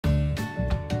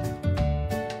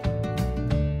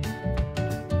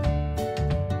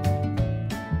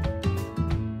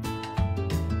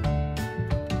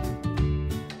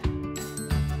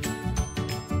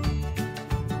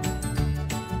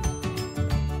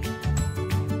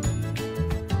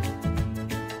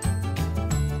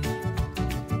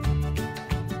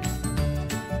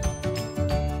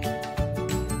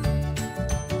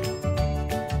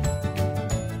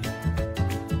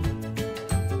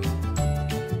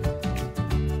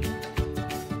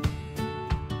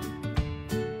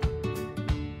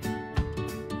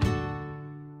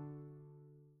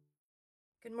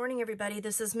Good morning, everybody.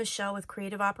 This is Michelle with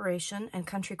Creative Operation and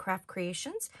Country Craft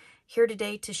Creations, here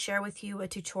today to share with you a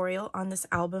tutorial on this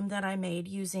album that I made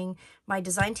using my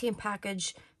design team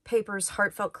package papers,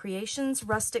 Heartfelt Creations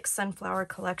Rustic Sunflower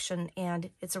Collection, and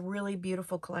it's a really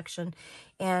beautiful collection.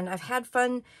 And I've had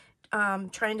fun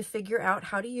trying to figure out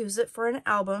how to use it for an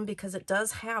album because it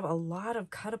does have a lot of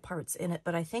cut-aparts in it,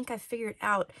 but I think I figured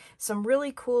out some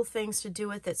really cool things to do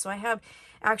with it. So I have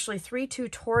actually 3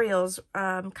 tutorials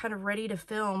kind of ready to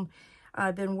film.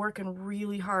 I've been working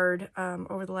really hard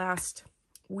over the last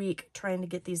week trying to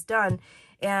get these done,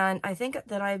 and I think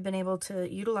that I've been able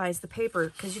to utilize the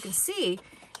paper because you can see,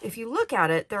 if you look at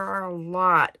it, there are a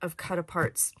lot of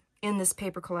cut-aparts in this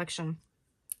paper collection,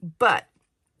 but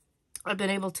I've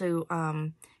been able to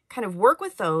kind of work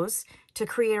with those to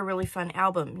create a really fun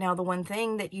album. Now, the one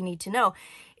thing that you need to know,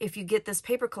 if you get this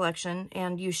paper collection,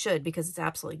 and you should because it's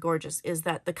absolutely gorgeous, is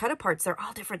that the cut-aparts, they're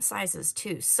all different sizes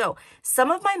too. So some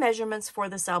of my measurements for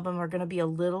this album are going to be a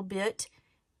little bit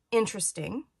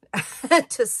interesting,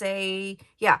 to say,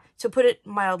 yeah, to put it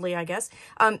mildly, I guess.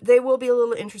 They will be a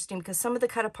little interesting because some of the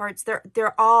cut-aparts,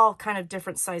 they're all kind of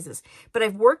different sizes. But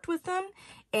I've worked with them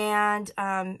and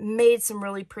made some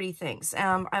really pretty things.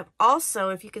 I've also,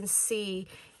 if you can see,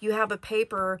 you have a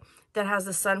paper that has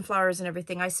the sunflowers and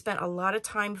everything. I spent a lot of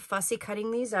time fussy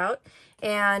cutting these out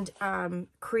and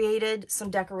created some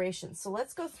decorations. So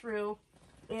let's go through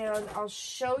and I'll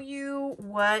show you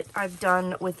what I've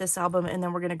done with this album, and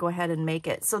then we're going to go ahead and make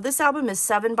it. So this album is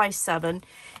 7 by 7,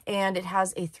 and it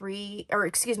has a 2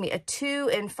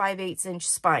 5/8 inch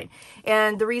spine.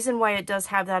 And the reason why it does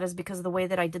have that is because of the way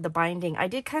that I did the binding. I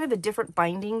did kind of a different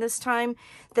binding this time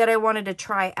that I wanted to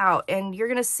try out. And you're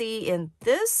going to see in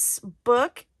this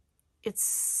book,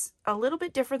 it's a little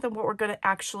bit different than what we're going to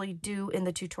actually do in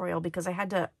the tutorial because I had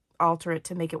to alter it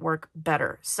to make it work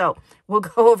better. So we'll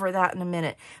go over that in a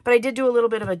minute. But I did do a little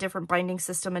bit of a different binding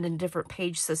system and a different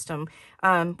page system,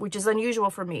 which is unusual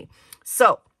for me.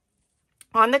 So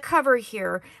on the cover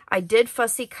here, I did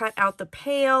fussy cut out the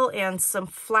pail and some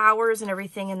flowers and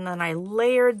everything, and then I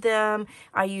layered them.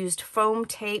 I used foam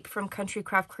tape from Country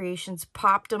Craft Creations,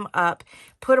 popped them up,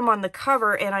 put them on the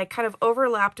cover, and I kind of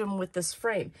overlapped them with this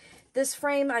frame. This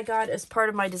frame I got as part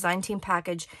of my design team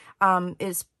package.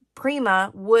 Is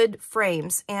Prima wood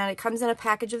frames, and it comes in a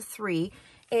package of 3,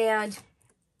 and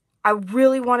I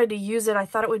really wanted to use it. I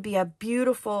thought it would be a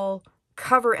beautiful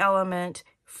cover element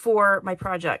for my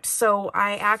project. So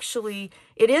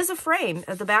it is a frame.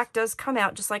 The back does come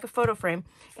out just like a photo frame,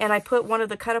 and I put one of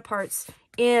the cut-aparts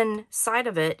inside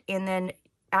of it and then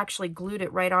actually glued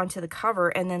it right onto the cover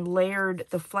and then layered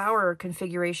the flower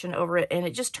configuration over it, and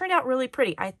it just turned out really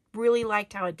pretty. I really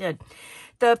liked how it did.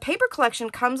 The paper collection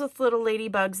comes with little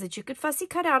ladybugs that you could fussy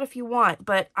cut out if you want,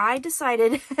 but I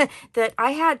decided that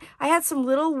I had some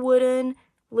little wooden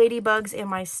ladybugs in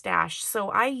my stash, so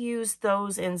I used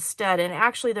those instead. And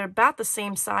actually, they're about the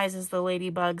same size as the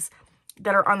ladybugs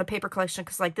that are on the paper collection,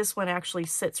 because like this one actually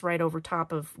sits right over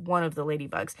top of one of the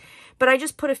ladybugs. But I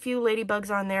just put a few ladybugs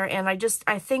on there, and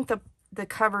I think the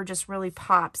cover just really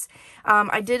pops.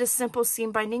 I did a simple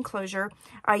seam binding closure.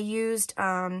 I used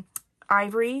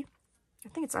ivory. I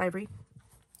think it's ivory,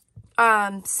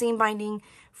 seam binding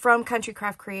from Country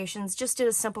Craft Creations. Just did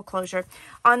a simple closure.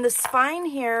 On the spine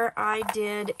here, I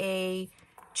did a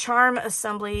charm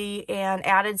assembly and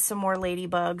added some more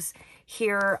ladybugs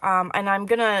here. And I'm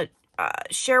going to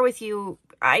share with you,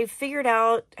 I figured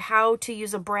out how to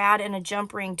use a brad and a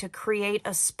jump ring to create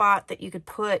a spot that you could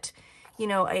put, you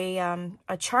know,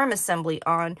 a charm assembly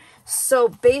on. So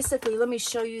basically, let me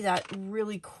show you that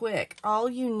really quick. All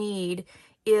you need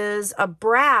is a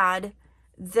brad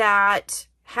that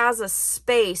has a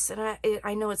space, and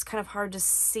I know it's kind of hard to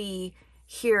see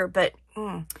here, but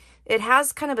it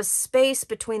has kind of a space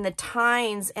between the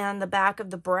tines and the back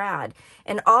of the brad.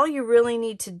 And all you really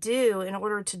need to do in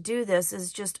order to do this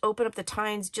is just open up the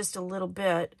tines just a little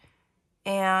bit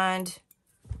and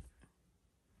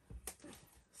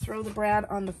throw the brad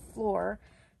on the floor,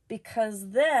 because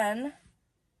then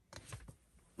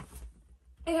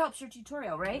it helps your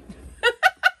tutorial, right?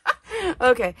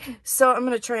 Okay, so I'm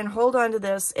going to try and hold on to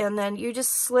this, and then you just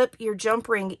slip your jump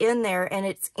ring in there, and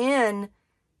it's in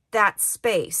that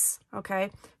space,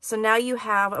 okay? So now you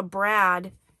have a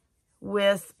brad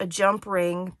with a jump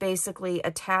ring basically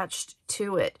attached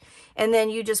to it. And then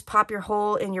you just pop your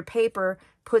hole in your paper,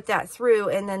 put that through,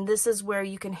 and then this is where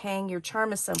you can hang your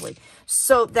charm assembly.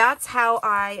 So that's how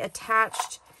I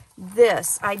attached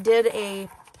this. I did a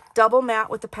double mat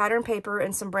with the pattern paper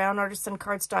and some brown Artisan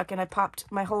Cardstock, and I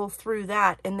popped my hole through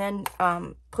that and then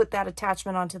put that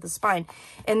attachment onto the spine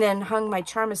and then hung my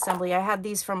charm assembly. I had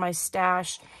these from my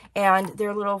stash, and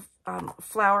they're little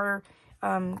flower,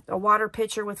 a water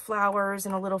pitcher with flowers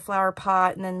and a little flower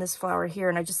pot, and then this flower here,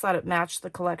 and I just thought it matched the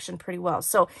collection pretty well.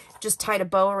 So just tied a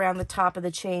bow around the top of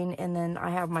the chain, and then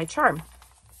I have my charm.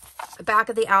 The back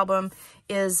of the album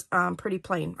is pretty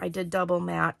plain. I did double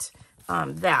matte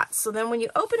that. So then when you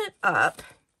open it up,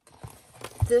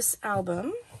 this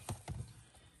album,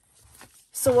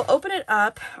 so we'll open it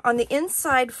up. On the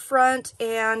inside, front,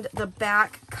 and the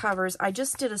back covers, I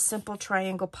just did a simple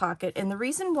triangle pocket. And the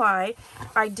reason why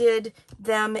I did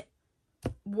them,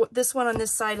 this one on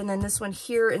this side and then this one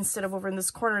here instead of over in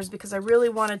this corner, is because I really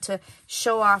wanted to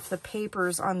show off the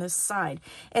papers on this side.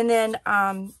 And then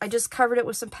I just covered it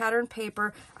with some pattern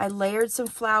paper. I layered some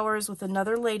flowers with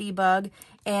another ladybug,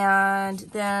 and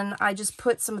then I just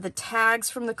put some of the tags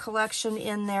from the collection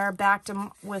in there, backed them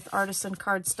with Artisan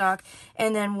Cardstock,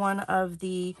 and then one of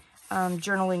the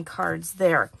journaling cards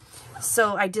there.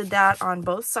 So I did that on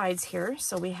both sides here.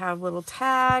 So we have little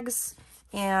tags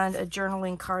and a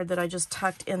journaling card that I just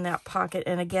tucked in that pocket.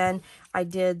 And again, I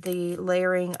did the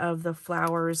layering of the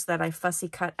flowers that I fussy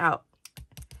cut out.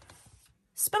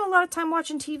 Spent a lot of time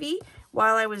watching TV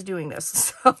while I was doing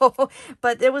this,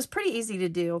 but it was pretty easy to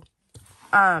do.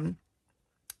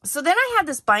 So then I had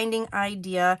this binding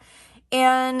idea,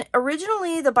 and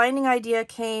originally the binding idea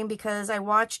came because I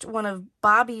watched one of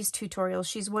Bobbie's tutorials.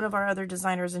 She's one of our other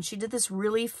designers, and she did this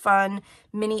really fun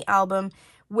mini album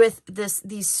with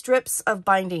these strips of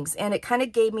bindings, and it kind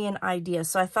of gave me an idea.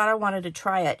 So I thought I wanted to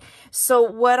try it. So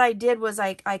what I did was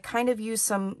I kind of used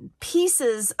some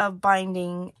pieces of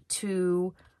binding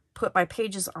to put my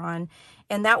pages on,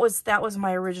 and that was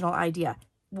my original idea.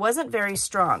 Wasn't very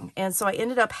strong, and so I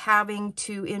ended up having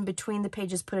to, in between the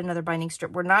pages, put another binding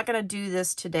strip. We're not going to do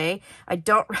this today. I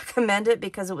don't recommend it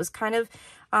because it was kind of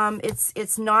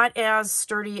it's not as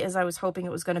sturdy as I was hoping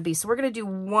it was going to be. So we're going to do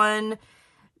one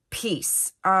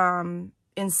piece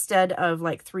instead of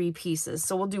like 3 pieces.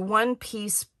 So we'll do 1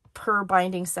 piece per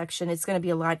binding section. It's going to be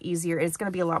a lot easier. It's going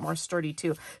to be a lot more sturdy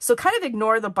too. So kind of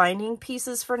ignore the binding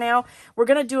pieces for now. We're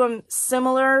going to do them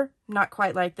similar, not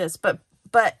quite like this, but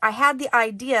I had the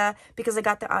idea because I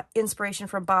got the inspiration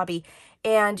from Bobbie,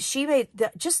 and she made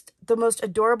just the most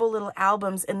adorable little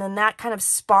albums, and then that kind of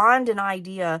spawned an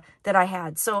idea that I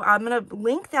had. So I'm going to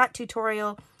link that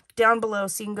tutorial down below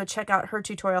so you can go check out her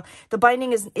tutorial. The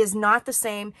binding is not the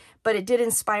same, but it did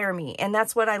inspire me, and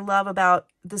that's what I love about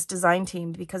this design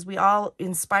team, because we all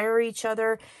inspire each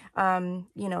other. You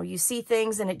know, you see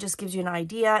things and it just gives you an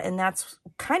idea, and that's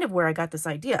kind of where I got this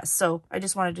idea. So I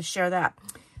just wanted to share that.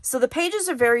 So the pages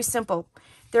are very simple.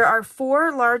 There are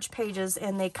 4 large pages,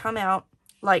 and they come out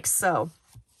like so.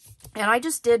 And I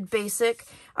just did basic,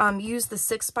 use the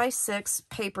 6x6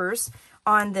 papers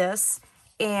on this.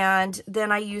 And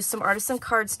then I used some Artisan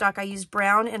Cardstock. I used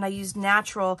brown and I used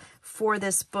natural for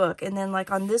this book. And then like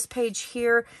on this page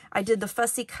here, I did the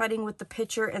fussy cutting with the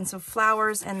picture and some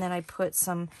flowers. And then I put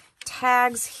some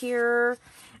tags here.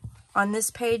 On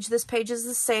this page is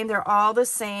the same. They're all the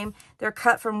same. They're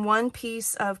cut from 1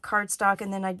 piece of cardstock,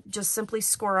 and then I just simply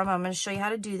score them. I'm going to show you how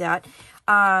to do that.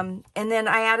 And then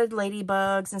I added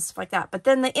ladybugs and stuff like that. But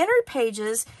then the inner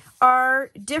pages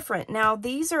are different. Now,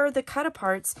 these are the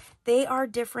cut-aparts. They are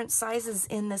different sizes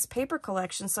in this paper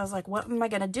collection. So I was like, what am I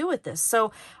going to do with this?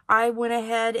 So I went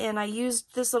ahead and I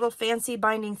used this little fancy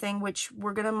binding thing, which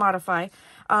we're going to modify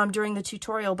during the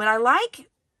tutorial. But I like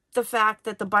the fact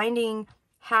that the binding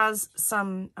has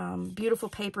some beautiful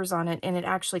papers on it, and it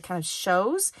actually kind of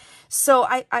shows. So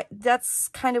I that's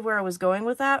kind of where I was going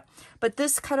with that. But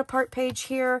this cut apart page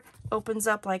here opens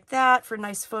up like that for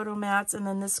nice photo mats, and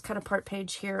then this cut apart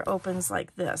page here opens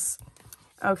like this.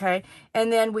 Okay,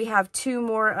 and then we have 2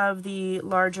 more of the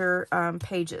larger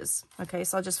pages. Okay,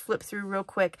 so I'll just flip through real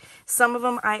quick. Some of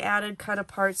them I added cut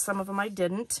apart, some of them I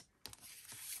didn't.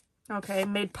 Okay,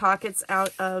 made pockets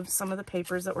out of some of the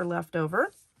papers that were left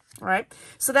over. All right,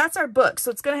 so that's our book.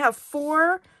 So it's going to have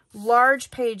 4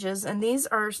 large pages, and these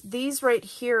right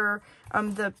here.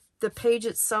 The page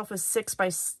itself is 6.5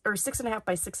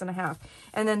 by 6.5,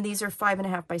 and then these are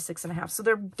 5.5 by 6.5. So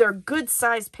they're good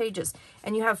sized pages,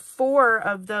 and you have 4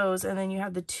 of those, and then you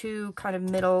have the 2 kind of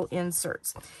middle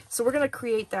inserts. So we're going to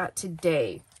create that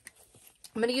today.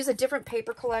 I'm going to use a different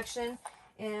paper collection,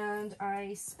 and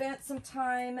I spent some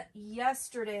time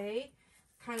yesterday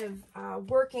kind of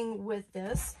working with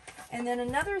this. And then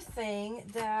another thing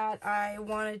that I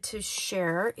wanted to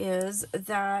share is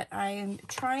that I am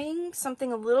trying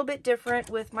something a little bit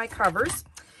different with my covers,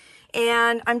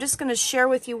 and I'm just going to share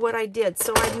with you what I did.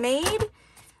 So I made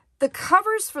The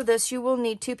covers for this, you will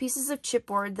need 2 pieces of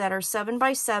chipboard that are 7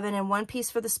 by 7 and 1 piece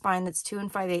for the spine that's 2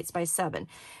 5/8 by 7.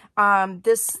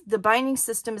 The binding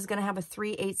system is going to have a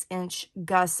 3/8 inch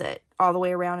gusset all the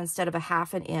way around instead of a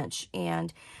 1/2 inch.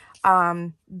 And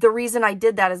the reason I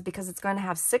did that is because it's going to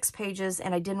have 6 pages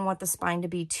and I didn't want the spine to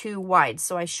be too wide.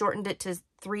 So I shortened it to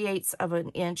 3/8 of an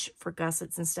inch for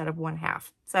gussets instead of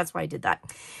 1/2. So that's why I did that.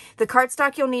 The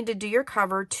cardstock you'll need to do your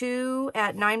cover, 2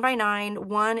 at 9 by 9,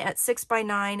 1 at 6 by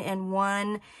 9, and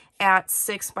 1 at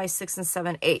 6 by 6 and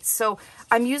 7/8. So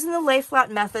I'm using the lay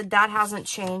flat method. That hasn't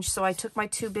changed. So I took my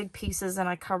 2 big pieces and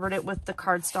I covered it with the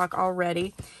cardstock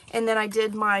already. And then I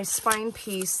did my spine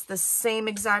piece the same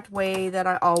exact way that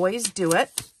I always do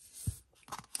it.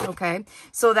 Okay,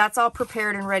 so that's all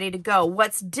prepared and ready to go.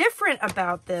 What's different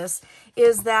about this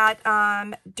is that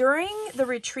during the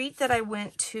retreat that I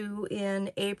went to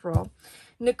in April,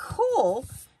 Nicole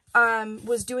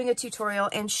was doing a tutorial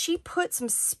and she put some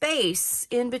space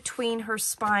in between her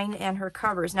spine and her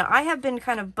covers. Now, I have been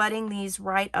kind of butting these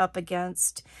right up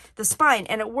against the spine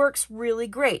and it works really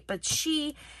great, but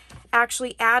she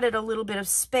actually added a little bit of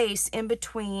space in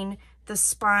between the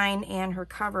spine and her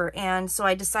cover, and so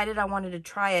I decided I wanted to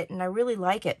try it, and I really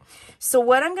like it. So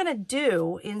what I'm going to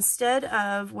do, instead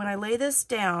of when I lay this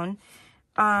down,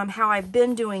 how I've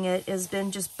been doing it is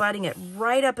been just butting it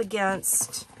right up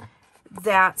against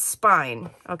that spine.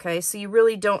 Okay, so you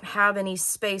really don't have any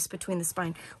space between the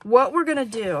spine. What we're going to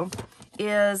do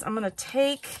is I'm going to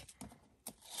take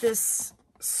this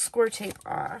score tape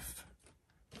off,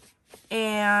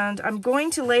 and I'm going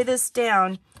to lay this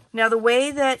down. Now, the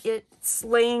way that it's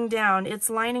laying down, it's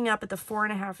lining up at the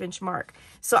 4.5 inch mark.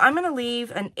 So I'm going to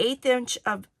leave an 1/8 inch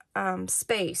of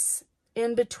space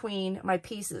in between my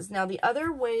pieces. Now, the other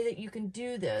way that you can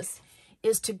do this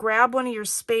is to grab one of your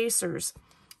spacers.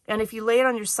 And if you lay it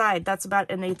on your side, that's about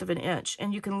 1/8 of an inch.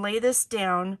 And you can lay this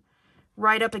down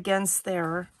right up against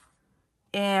there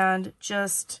and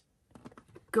just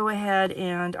go ahead,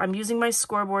 and I'm using my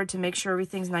scoreboard to make sure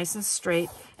everything's nice and straight,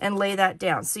 and lay that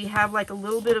down. So you have like a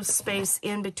little bit of space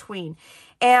in between.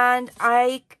 And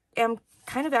I am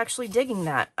kind of actually digging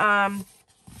that.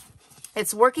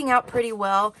 It's working out pretty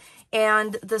well.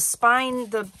 And the spine,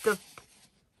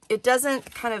 it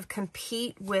doesn't kind of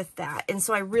compete with that. And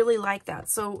so I really like that.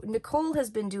 So Nicole has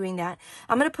been doing that.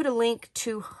 I'm going to put a link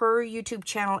to her YouTube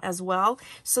channel as well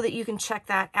so that you can check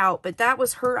that out. But that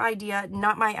was her idea,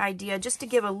 not my idea, just to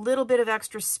give a little bit of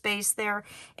extra space there.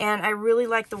 And I really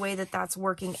like the way that that's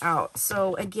working out.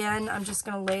 So again, I'm just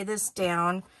going to lay this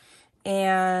down.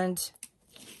 And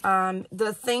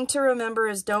the thing to remember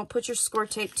is don't put your score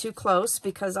tape too close,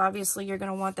 because obviously you're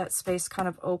going to want that space kind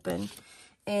of open.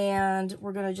 And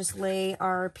we're going to just lay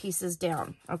our pieces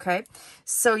down, okay?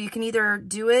 So you can either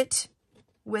do it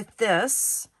with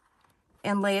this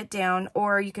and lay it down,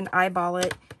 or you can eyeball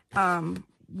it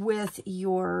with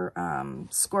your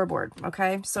scoreboard,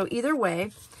 okay? So either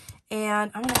way,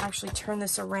 and I'm going to actually turn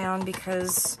this around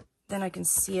because then I can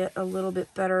see it a little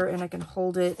bit better and I can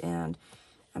hold it, and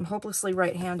I'm hopelessly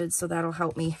right-handed, so that'll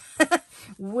help me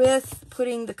with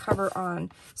putting the cover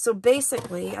on. So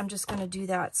basically, I'm just going to do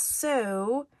that.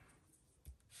 So,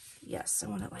 yes, I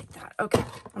want it like that. Okay,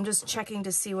 I'm just checking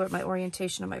to see what my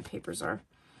orientation of my papers are.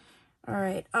 All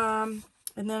right, and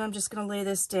then I'm just going to lay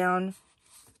this down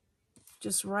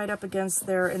just right up against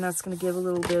there, and that's going to give a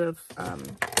little bit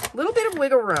of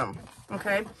wiggle room,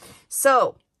 okay?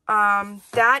 So,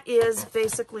 that is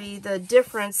basically the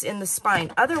difference in the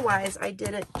spine. Otherwise, I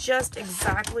did it just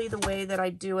exactly the way that I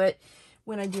do it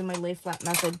when I do my lay flat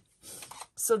method.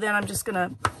 So then I'm just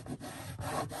gonna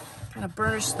kind of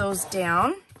burnish those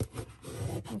down,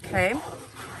 okay?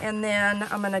 And then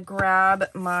I'm gonna grab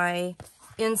my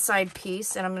inside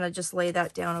piece and I'm gonna just lay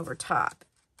that down over top.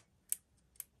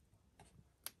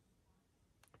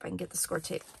 If I can get the score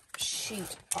tape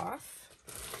sheet off.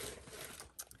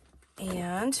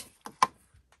 And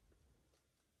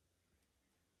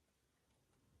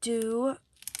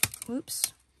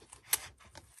oops.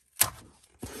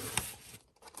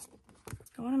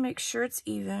 I want to make sure it's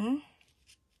even,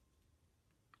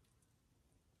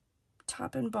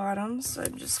 top and bottom. So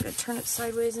I'm just going to turn it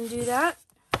sideways and do that.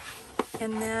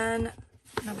 And then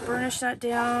I'm going to burnish that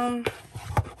down.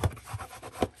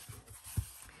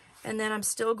 And then I'm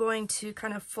still going to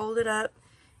kind of fold it up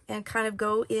and kind of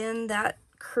go in that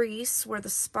crease where the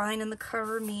spine and the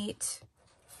cover meet.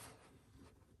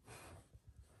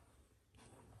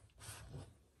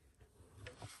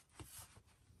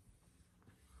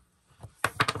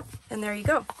 And there you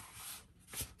go.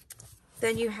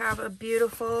 Then you have a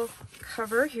beautiful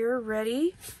cover here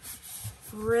ready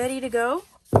to go.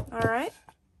 All right.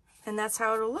 and that's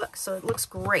how it'll look. So it looks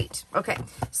great. Okay,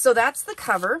 so that's the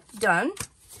cover done.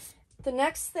 The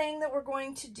next thing that we're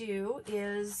going to do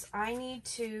is I need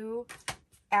to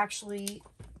actually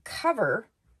cover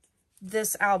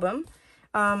this album,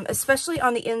 especially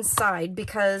on the inside,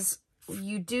 because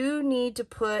you do need to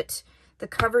put the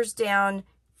covers down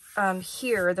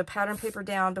here, the pattern paper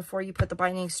down, before you put the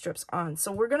binding strips on.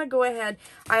 So we're going to go ahead.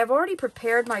 I have already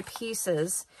prepared my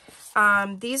pieces.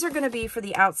 These are going to be for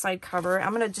the outside cover.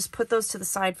 I'm going to just put those to the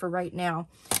side for right now.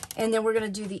 And then we're going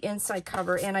to do the inside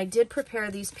cover. And I did prepare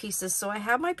these pieces. So I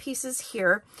have my pieces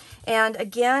here. And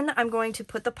again, I'm going to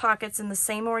put the pockets in the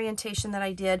same orientation that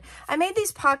I did. I made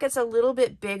these pockets a little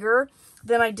bit bigger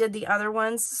than I did the other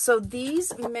ones. So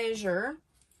these measure,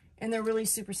 and they're really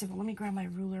super simple. Let me grab my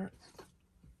ruler.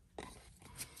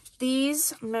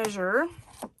 These measure,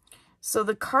 so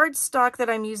the cardstock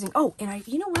that I'm using, oh, and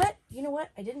you know what?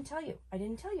 I didn't tell you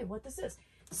what this is.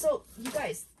 So you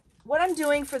guys, what I'm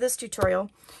doing for this tutorial,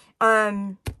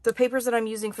 the papers that I'm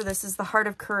using for this is the Heart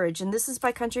of Courage, and this is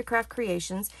by Country Craft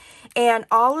Creations, and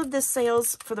all of the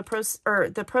sales for the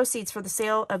proceeds for the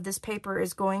sale of this paper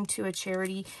is going to a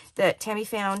charity that Tammy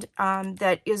found,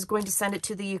 that is going to send it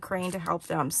to the Ukraine to help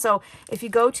them. So if you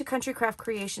go to Country Craft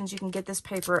Creations, you can get this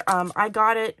paper. I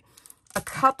got it I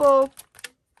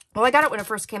got it when it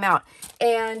first came out,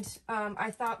 and I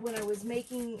thought when I was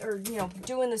making, or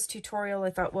doing this tutorial, I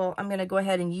thought, well, I'm going to go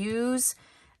ahead and use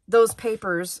those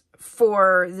papers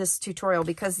for this tutorial,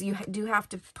 because you do have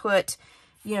to put,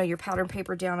 your pattern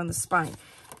paper down on the spine.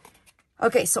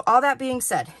 Okay, so all that being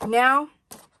said, now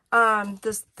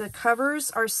the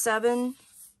covers are 7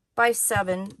 by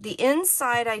 7. The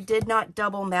inside, I did not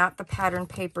double mat the pattern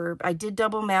paper. I did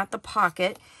double mat the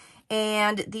pocket.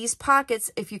 And these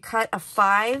pockets, if you cut a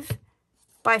 5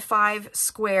 by 5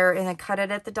 square and then cut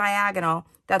it at the diagonal,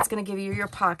 that's going to give you your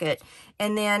pocket.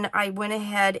 And then I went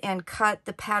ahead and cut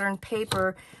the pattern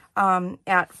paper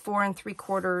at 4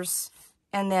 3/4,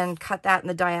 and then cut that in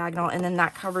the diagonal, and then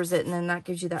that covers it, and then that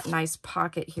gives you that nice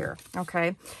pocket here.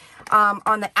 Okay.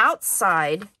 On the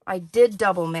outside, I did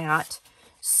double mat,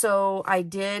 so I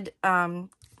did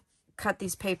cut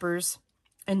these papers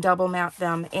and double mat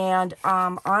them. And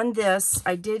on this,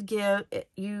 I did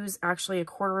use actually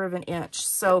 1/4 inch.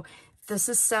 So this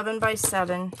is 7 by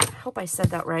 7. I hope I said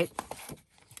that right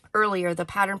earlier. The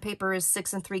pattern paper is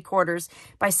 6 3/4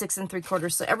 by 6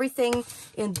 3/4. So everything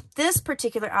in this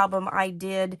particular album, I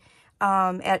did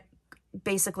at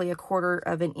basically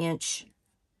 1/4 inch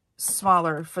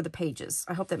smaller for the pages.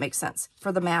 I hope that makes sense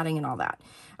for the matting and all that.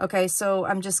 Okay, so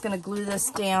I'm just going to glue this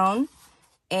down,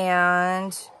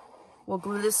 and we'll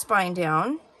glue this spine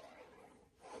down.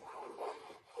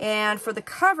 And for the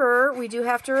cover, we do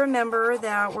have to remember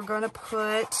that we're going to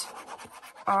put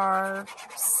our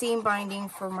seam binding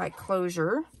for my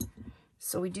closure.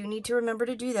 So we do need to remember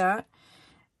to do that.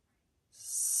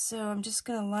 So I'm just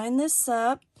going to line this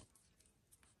up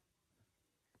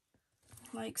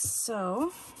like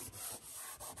so.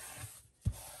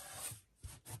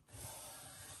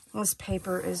 This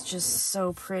paper is just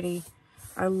so pretty.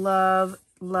 I love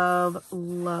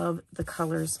the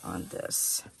colors on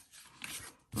this.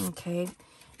 Okay,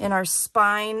 and our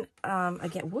spine,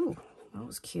 again, woo, that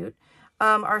was cute.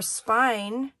 Our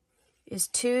spine is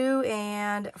 2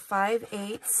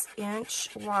 5/8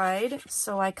 inch wide,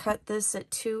 so I cut this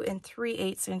at 2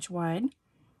 3/8 inch wide,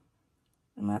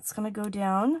 and that's going to go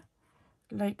down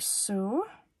like so,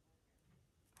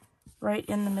 right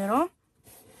in the middle.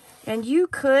 And you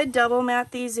could double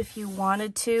mat these if you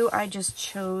wanted to. I just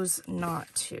chose not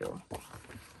to. A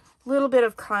little bit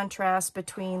of contrast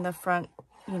between the front,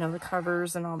 the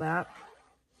covers and all that.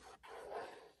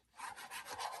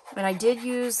 And I did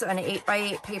use an 8 by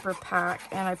 8 paper pack,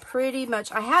 and I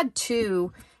had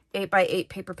 2 8 by 8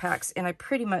 paper packs, and I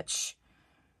pretty much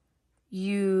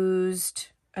used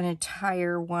an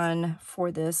entire one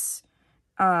for this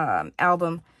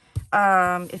album.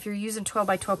 If you're using 12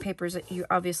 by 12 papers, you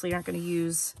obviously aren't going to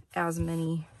use as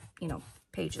many,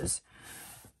 pages.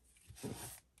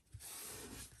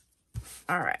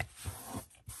 All right.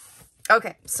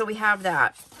 Okay, so we have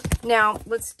that. Now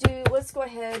let's go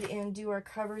ahead and do our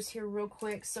covers here real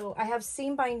quick. So I have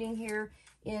seam binding here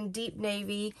in deep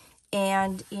navy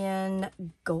and in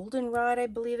goldenrod, I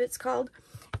believe it's called.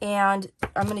 And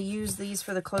I'm going to use these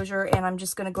for the closure, and I'm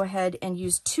just going to go ahead and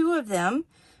use 2 of them.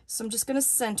 So I'm just going to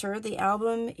center. The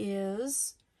album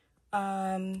is,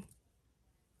 let me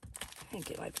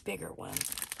get my bigger one.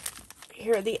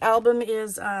 Here, the album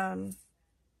is, no,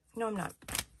 I'm not.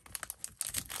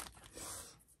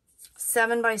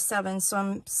 7 by 7. So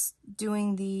I'm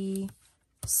doing the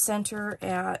center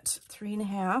at 3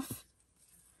 1/2.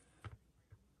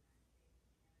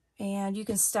 And you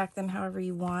can stack them however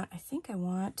you want. I think I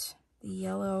want the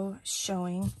yellow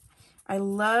showing. I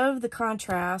love the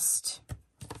contrast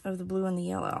of the blue and the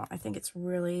yellow. I think it's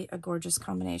really a gorgeous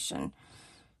combination.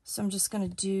 So I'm just going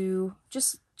to do,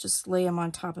 just lay them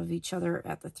on top of each other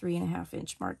at the 3.5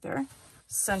 inch mark there.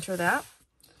 Center that.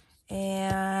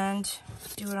 And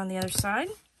do it on the other side.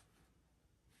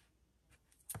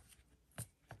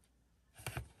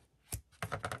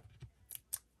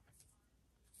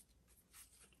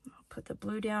 I'll put the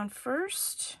blue down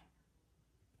first.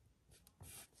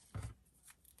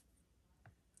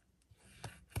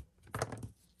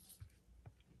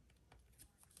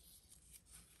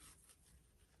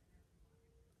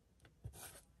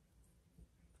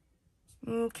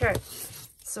 Okay,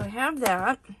 so I have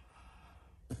that.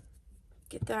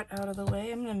 Get that out of the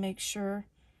way. I'm going to make sure.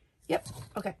 Yep,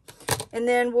 okay. And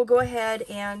then we'll go ahead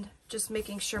and just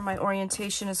making sure my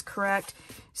orientation is correct.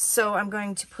 So I'm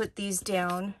going to put these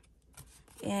down.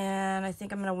 And I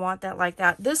think I'm going to want that like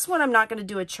that. This one I'm not going to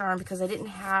do a charm because I didn't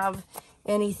have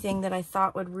anything that I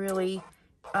thought would really,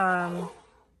 you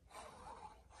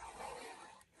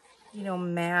know,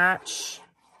 match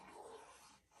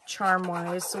charm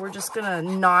wise. So we're just going to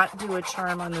not do a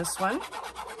charm on this one.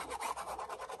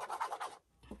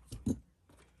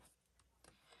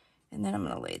 And then I'm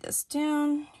going to lay this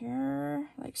down here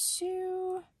like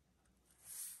so.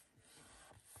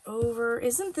 Over.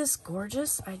 Isn't this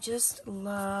gorgeous? I just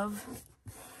love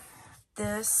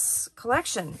this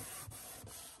collection.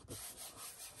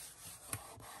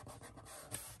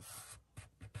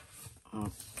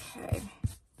 Okay.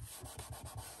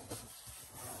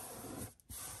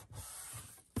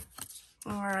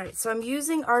 All right, so I'm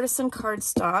using Artisan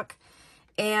Cardstock,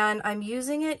 and I'm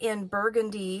using it in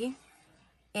Burgundy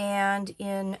and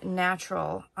in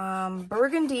Natural.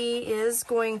 Burgundy is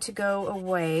going to go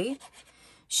away.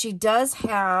 She does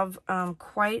have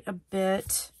quite a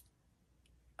bit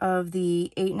of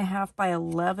the 8.5 by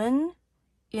 11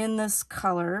 in this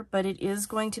color, but it is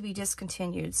going to be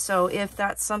discontinued. So if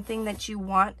that's something that you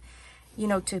want, you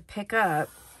know, to pick up,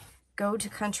 go to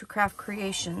Country Craft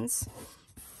Creations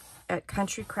at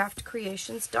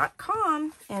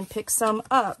countrycraftcreations.com and pick some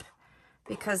up,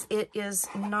 because it is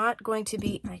not going to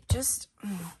be,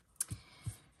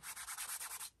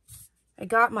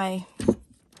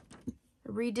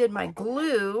 redid my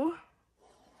glue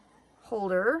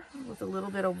holder with a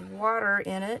little bit of water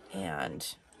in it,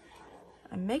 and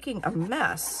I'm making a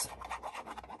mess.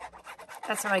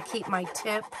 That's how I keep my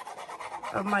tip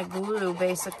of my glue,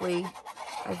 basically.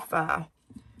 I've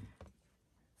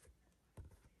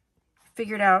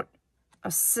figured out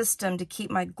a system to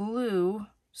keep my glue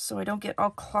so I don't get all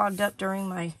clogged up during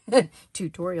my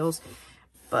tutorials,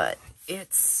 but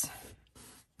it's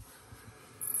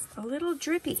a little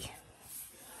drippy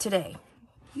today.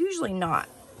 Usually not,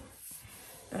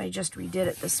 but I just redid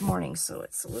it this morning, so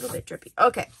it's a little bit drippy.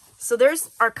 Okay, so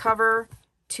there's our cover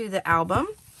to the album,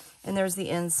 and there's the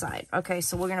inside. Okay,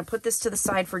 so we're going to put this to the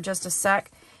side for just a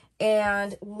sec,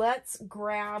 and let's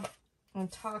grab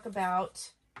and talk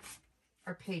about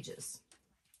our pages.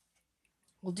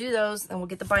 We'll do those, and we'll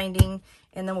get the binding,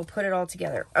 and then we'll put it all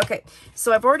together. Okay,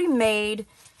 so I've already made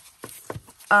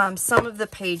some of the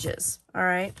pages, all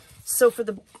right? So for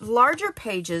the larger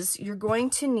pages, you're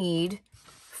going to need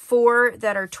 4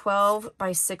 that are 12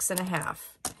 by 6.5.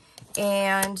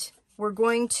 And we're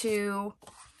going to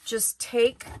just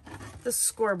take the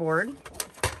scoreboard.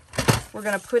 We're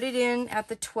going to put it in at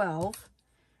the 12,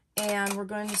 and we're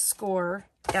going to score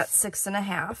at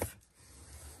 6.5.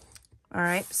 All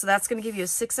right, so that's going to give you a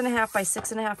 6.5 by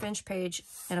 6.5 inch page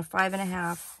and a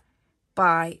 5.5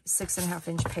 by 6.5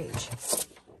 inch page.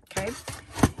 Okay,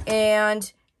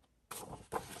 and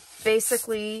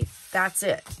basically that's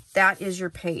it. That is your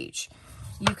page.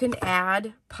 You can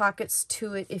add pockets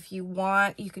to it if you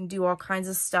want. You can do all kinds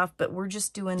of stuff, but we're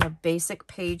just doing the basic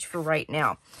page for right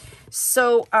now.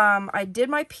 So I did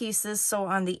my pieces. So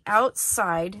on the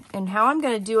outside, and how I'm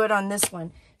going to do it on this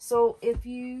one. So if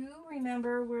you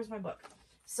remember, where's my book?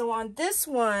 So on this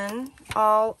one,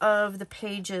 all of the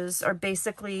pages are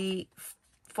basically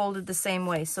folded the same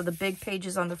way. So the big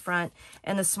pages on the front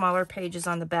and the smaller pages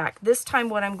on the back. This time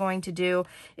what I'm going to do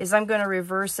is I'm going to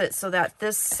reverse it so that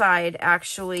this side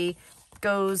actually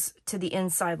goes to the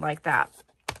inside like that.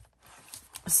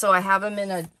 So I have them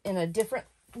in a different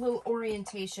little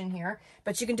orientation here,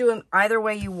 but you can do them either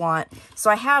way you want. So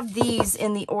I have these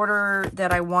in the order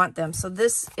that I want them. So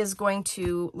this is going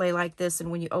to lay like this,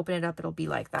 and when you open it up, it'll be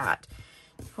like that.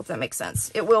 Hope that makes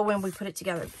sense. It will when we put it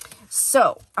together.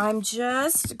 So I'm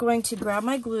just going to grab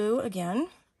my glue again,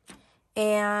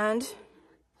 and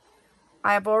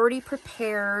I have already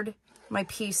prepared my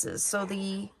pieces. So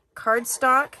the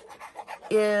cardstock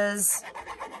is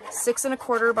 6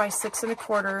 1/4 by 6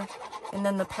 1/4, and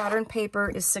then the pattern paper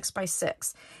is 6 by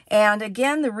 6. And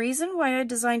again, the reason why I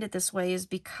designed it this way is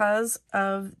because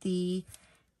of the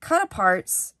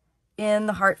cut-aparts in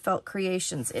the Heartfelt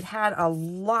Creations. It had a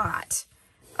lot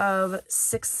of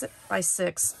 6 by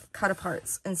 6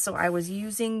 cut-aparts, and so I was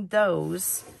using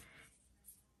those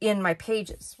in my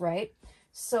pages, right?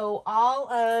 So all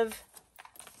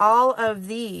of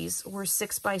these were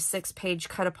 6 by 6 page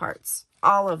cut-aparts,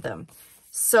 all of them.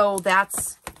 So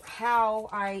that's how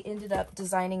I ended up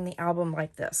designing the album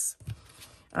like this.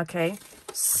 Okay,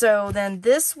 so then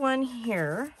this one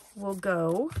here will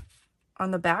go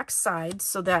on the back side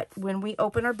so that when we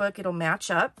open our book, it'll match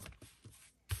up.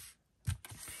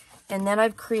 And then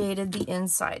I've created the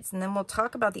insides. And then we'll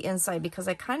talk about the inside because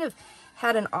I kind of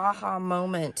had an aha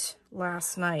moment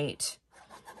last night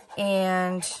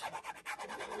and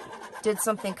did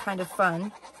something kind of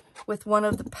fun with one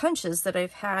of the punches that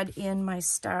I've had in my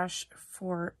stash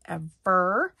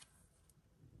forever.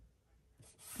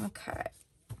 Okay.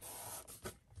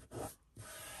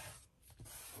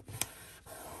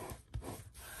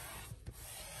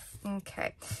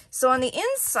 Okay, so on the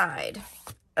inside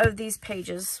of these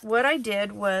pages, what I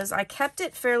did was I kept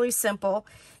it fairly simple,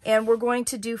 and we're going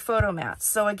to do photo mats.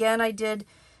 So again, I did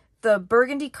the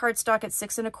Burgundy cardstock at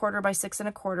 6 1/4 by 6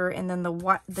 1/4, and then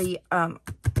the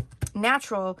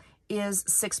natural is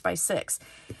 6 by 6.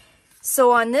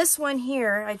 So on this one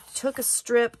here, I took a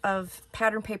strip of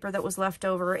pattern paper that was left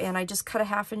over, and I just cut a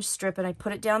 1/2-inch strip, and I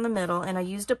put it down the middle, and I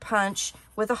used a punch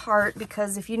with a heart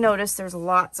because if you notice, there's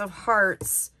lots of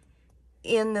hearts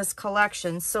in this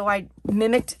collection. So I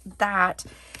mimicked that.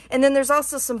 And then there's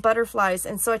also some butterflies,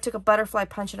 and so I took a butterfly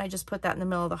punch and I just put that in the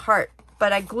middle of the heart.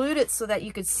 But I glued it so that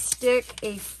you could stick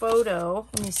a photo,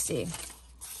 let me see,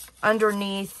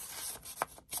 underneath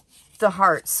the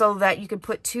heart so that you could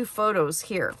put 2 photos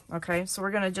here. Okay, so we're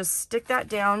going to just stick that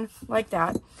down like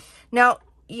that. Now,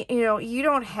 you know, you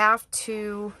don't have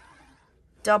to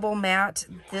double mat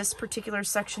this particular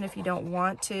section if you don't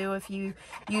want to. If you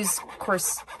use, of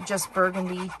course, just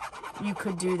Burgundy, you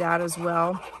could do that as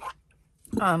well.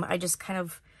 I just kind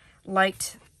of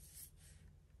liked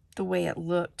the way it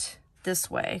looked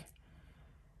this way.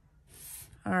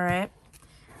 All right.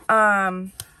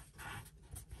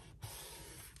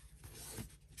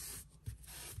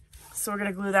 So we're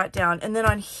going to glue that down. And then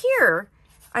on here,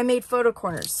 I made photo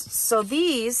corners. So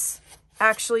these,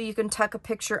 actually, you can tuck a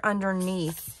picture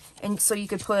underneath. And so you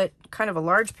could put kind of a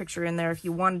large picture in there if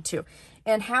you wanted to.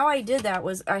 And how I did that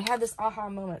was I had this aha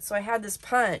moment. So I had this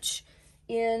punch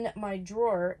in my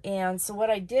drawer. And so what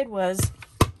I did was,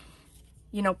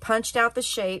 you know, punched out the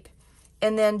shape.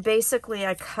 And then basically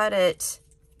I cut it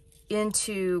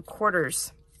into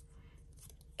quarters.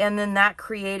 And then that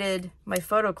created my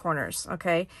photo corners,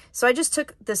 okay? So I just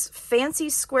took this fancy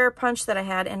square punch that I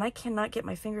had, and I cannot get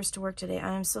my fingers to work today.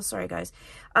 I am so sorry, guys.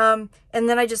 And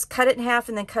then I just cut it in half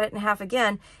and then cut it in half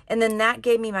again. And then that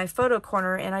gave me my photo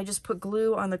corner, and I just put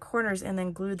glue on the corners and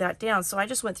then glued that down. So I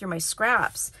just went through my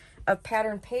scraps of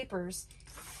pattern papers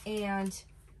and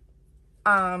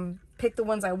picked the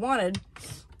ones I wanted,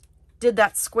 did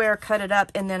that square, cut it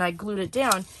up, and then I glued it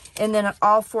down. And then at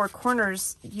all 4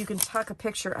 corners, you can tuck a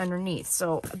picture underneath.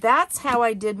 So that's how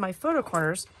I did my photo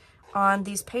corners on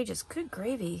these pages. Good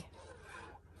gravy.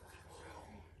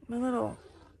 My little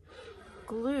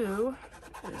glue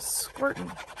is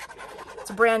squirting. It's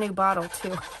a brand new bottle,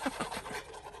 too.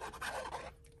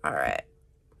 All right.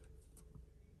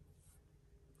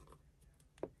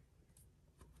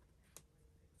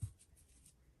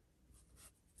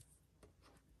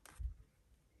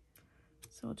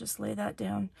 So we'll just lay that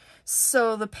down.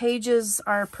 So the pages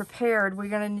are prepared. We're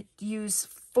going to use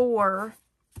 4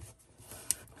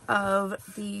 of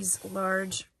these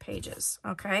large pages,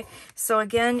 okay? So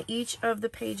again, each of the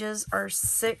pages are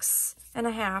 6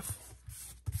 1/2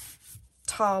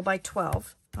 tall by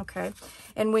 12, okay?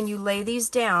 And when you lay these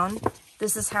down,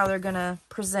 this is how they're going to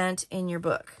present in your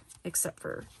book, except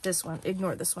for this one.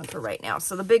 Ignore this one for right now.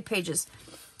 So the big pages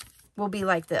will be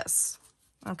like this,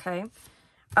 okay?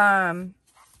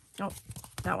 Oh,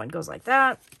 that one goes like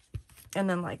that, and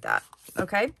then like that,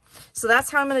 okay? So that's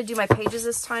how I'm going to do my pages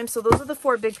this time. So those are the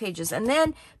 4 big pages. And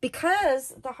then,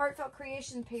 because the Heartfelt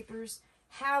Creation papers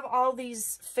have all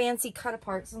these fancy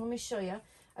cut-aparts, and let me show you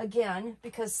again,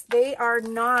 because they are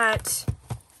not,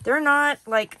 they're not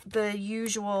like the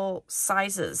usual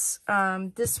sizes.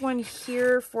 This one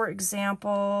here, for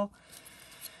example,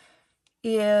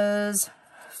 is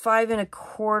 5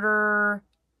 1/4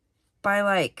 by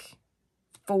like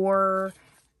 4.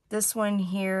 This one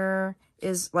here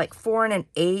is like 4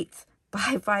 1/8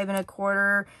 by 5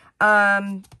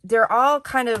 1/4. They're all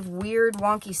kind of weird,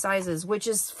 wonky sizes, which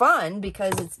is fun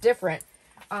because it's different.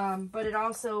 But it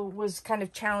also was kind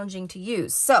of challenging to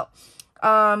use. So,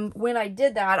 when I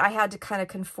did that, I had to kind of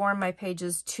conform my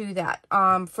pages to that.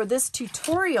 For this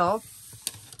tutorial,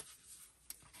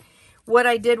 what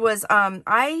I did was,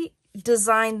 I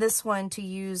designed this one to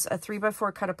use a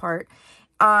 3x4 cut apart.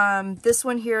 This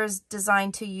one here is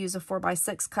designed to use a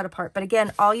 4x6 cut apart. But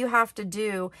again, all you have to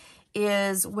do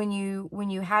is when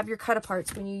you have your cut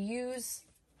aparts, when you use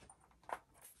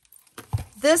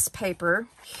this paper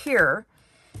here,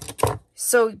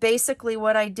 so basically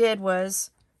what I did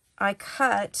was I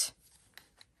cut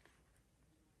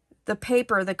the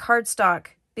paper, the cardstock,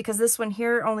 because this one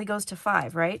here only goes to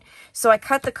 5, right? So I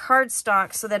cut the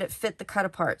cardstock so that it fit the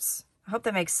cut aparts. I hope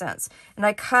that makes sense. And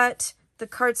I cut the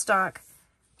cardstock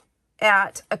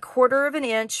at 1/4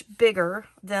 inch bigger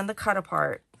than the cut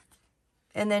apart,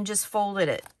 and then just folded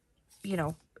it, you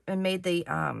know, and made the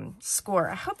score.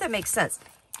 I hope that makes sense.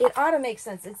 It ought to make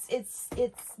sense. It's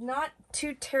not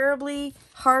too terribly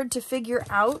hard to figure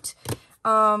out,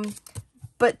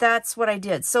 but that's what I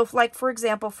did. So, like for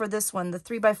example, for this one, the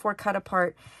 3x4 cut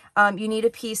apart, you need a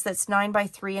piece that's 9 by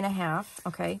 3 1/2.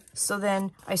 Okay, so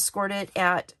then I scored it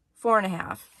at 4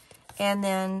 1/2, and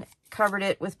then covered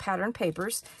it with pattern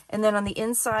papers. And then on the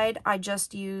inside, I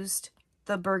just used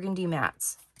the Burgundy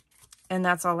mats. And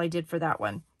that's all I did for that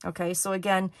one. Okay, so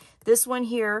again, this one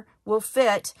here will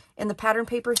fit, and the pattern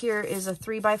paper here is a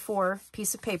 3x4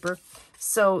 piece of paper.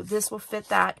 So this will fit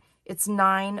that. It's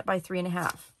 9 by 3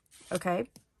 1/2. Okay,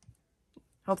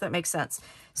 hope that makes sense.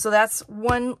 So that's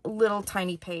one little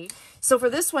tiny page. So for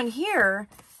this one here,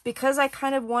 because I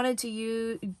kind of wanted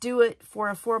to do it for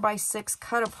a 4x6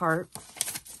 cut apart,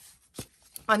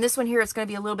 on this one here, it's going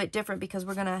to be a little bit different because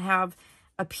we're going to have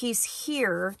a piece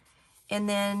here. And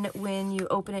then when you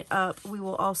open it up, we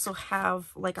will also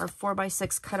have like our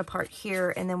 4x6 cut apart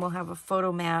here. And then we'll have a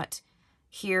photo mat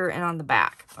here and on the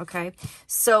back. Okay.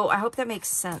 So I hope that makes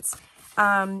sense.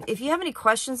 If you have any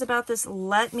questions about this,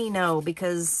 let me know,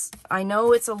 because I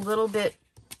know it's a little bit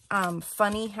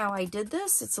funny how I did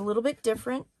this. It's a little bit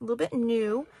different, a little bit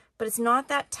new, but it's not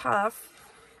that tough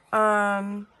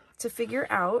to figure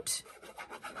out.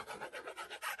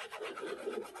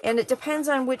 And it depends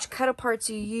on which cut aparts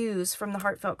you use from the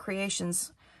Heartfelt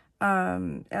Creations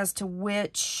as to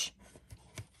which,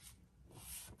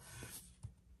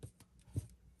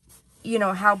 you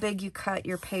know, how big you cut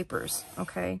your papers.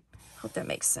 Okay, hope that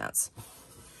makes sense.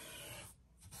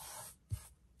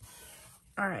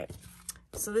 All right,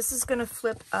 so this is going to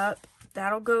flip up.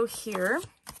 That'll go here.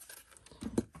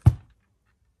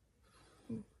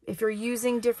 If you're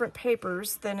using different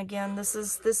papers, then again, this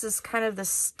is kind of the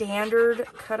standard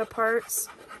cut aparts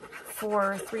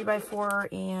for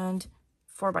 3x4 and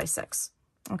 4x6.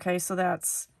 Okay, so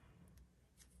that's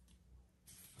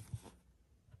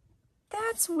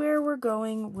where we're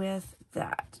going with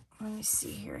that. Let me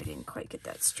see here. I didn't quite get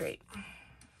that straight.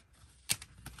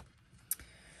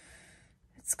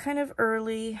 It's kind of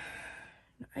early.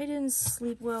 I didn't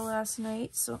sleep well last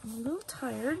night, so I'm a little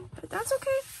tired, but that's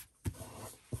okay.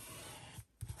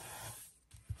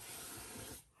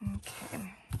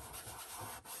 Okay,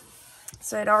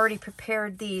 so I'd already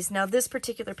prepared these. Now this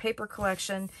particular paper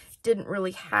collection didn't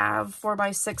really have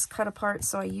 4x6 cut aparts,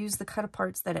 so I used the cut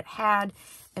aparts that it had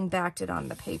and backed it on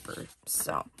the paper.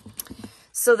 So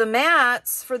the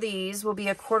mats for these will be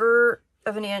 1/4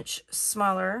 inch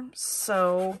smaller.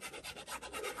 So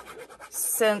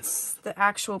since the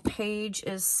actual page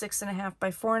is 6 1/2 by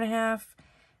 4 1/2,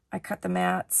 I cut the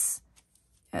mats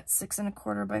at 6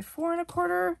 1/4 by 4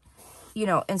 1/4. You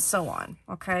know, and so on,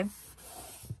 okay?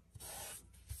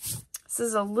 This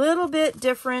is a little bit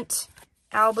different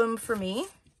album for me.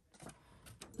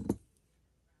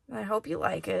 I hope you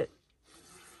like it.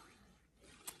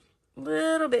 A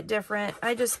little bit different.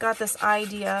 I just got this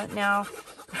idea. Now,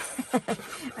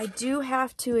 I do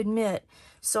have to admit,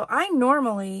 so I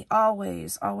normally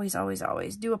always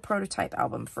do a prototype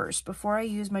album first before I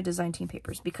use my design team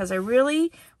papers, because I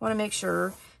really want to make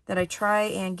sure that I try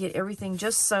and get everything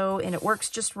just so, and it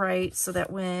works just right, so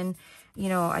that when, you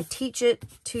know, I teach it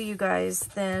to you guys,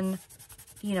 then,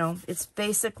 you know, it's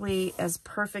basically as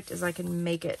perfect as I can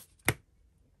make it.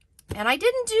 And I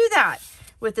didn't do that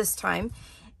with this time,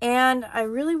 and I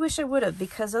really wish I would have,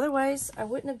 because otherwise I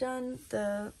wouldn't have done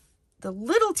the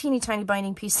little teeny tiny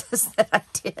binding pieces that I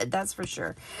did, that's for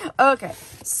sure. Okay,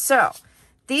 so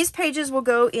these pages will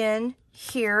go in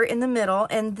here in the middle,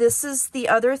 and this is the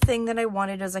other thing that I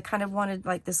wanted, is I kind of wanted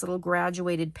like this little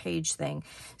graduated page thing.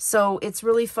 So it's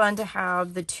really fun to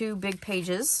have the two big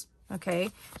pages, okay,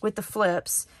 with the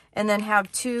flips, and then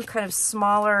have 2 kind of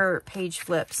smaller page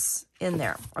flips in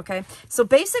there, okay? So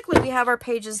basically we have our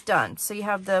pages done. So you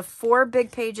have the 4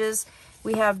 big pages,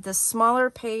 we have the smaller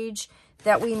page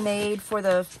that we made for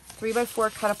the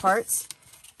 3x4 cut-aparts,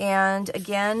 and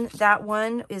again, that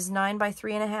one is 9 by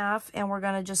 3.5, and we're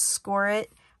gonna just score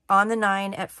it on the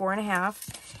 9 at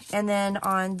 4.5, and then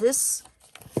on this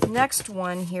next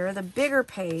one here, the bigger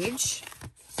page,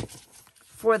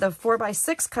 for the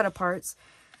 4x6 cut-aparts,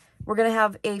 we're going to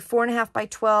have a 4.5 by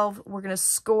 12. We're going to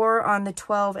score on the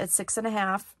 12 at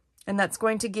 6.5, and that's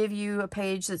going to give you a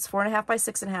page that's 4.5 by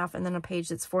 6.5, and then a page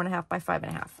that's 4.5 by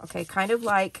 5.5. Okay, kind of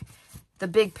like the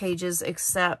big pages,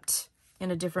 except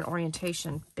in a different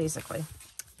orientation, basically.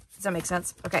 Does that make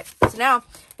sense? Okay, so now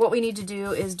what we need to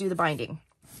do is do the binding.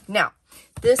 Now,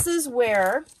 this is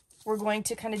where we're going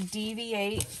to kind of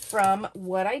deviate from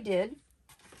what I did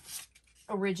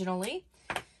originally.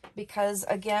 Because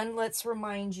again, let's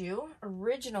remind you,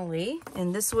 originally,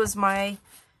 and this was my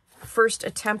first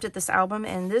attempt at this album,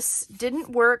 and this didn't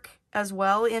work as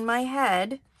well in my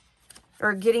head,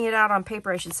 or getting it out on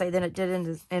paper, I should say, than it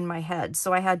did in my head.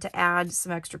 So I had to add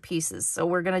some extra pieces. So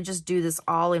we're going to just do this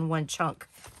all in one chunk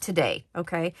today,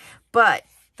 okay? But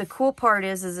the cool part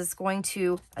is it's going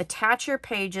to attach your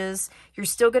pages. You're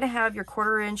still going to have your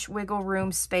 1/4 inch wiggle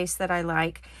room space that I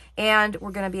like. And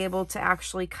we're going to be able to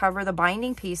actually cover the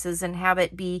binding pieces and have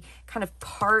it be kind of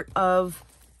part of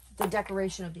the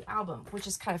decoration of the album, which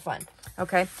is kind of fun.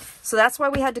 Okay, so that's why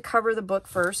we had to cover the book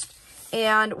first.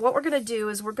 And what we're going to do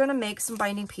is we're going to make some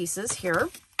binding pieces here.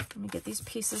 Let me get these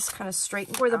pieces kind of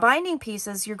straightened. For the binding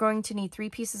pieces, you're going to need 3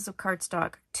 pieces of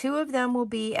cardstock. 2 of them will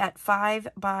be at 5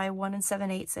 by 1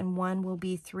 7/8, and 1 will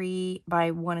be 3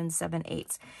 by 1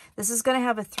 7/8. This is going to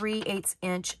have a 3/8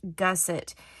 inch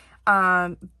gusset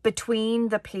between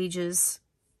the pages,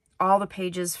 all the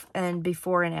pages, and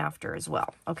before and after as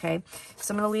well. Okay,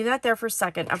 so I'm going to leave that there for a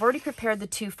second. I've already prepared the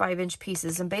 2 5-inch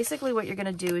pieces, and basically what you're going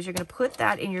to do is you're going to put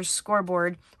that in your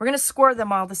scoreboard. We're going to score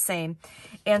them all the same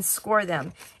and score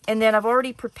them. And then I've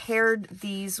already prepared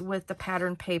these with the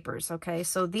pattern papers. Okay,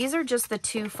 so these are just the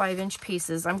 2 5-inch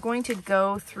pieces. I'm going to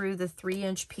go through the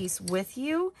 3-inch piece with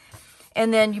you,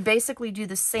 and then you basically do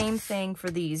the same thing for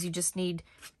these. You just need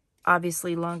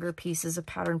obviously longer pieces of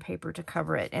pattern paper to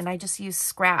cover it. And I just used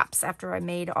scraps after I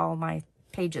made all my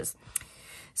pages.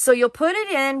 So you'll put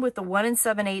it in with the 1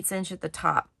 7/8 inch at the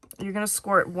top. You're going to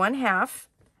score it 1/2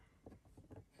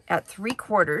 at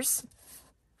 3/4,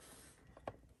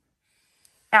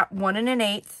 at 1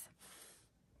 1/8,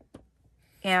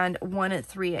 and 1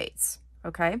 3/8.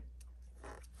 Okay.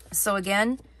 So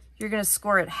again, you're going to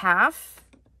score it 1/2,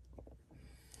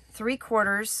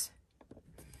 3/4,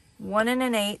 1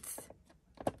 1/8,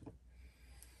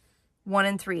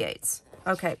 1 3/8.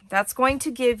 Okay, that's going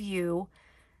to give you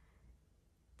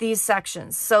these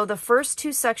sections. So the first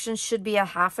 2 sections should be a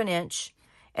 1/2 inch,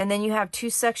 and then you have 2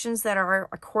 sections that are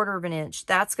a 1/4 inch.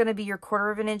 That's going to be your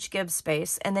 1/4 inch give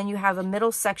space, and then you have a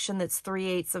middle section that's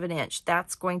 3/8 inch.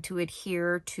 That's going to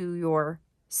adhere to your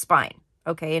spine.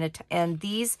 Okay, and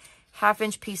these 1/2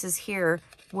 inch pieces here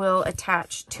will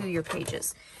attach to your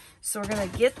pages. So we're going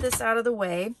to get this out of the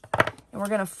way, and we're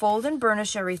going to fold and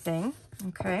burnish everything,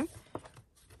 okay?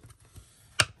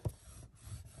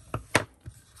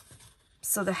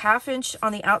 So the 1/2 inch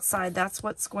on the outside, that's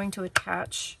what's going to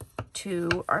attach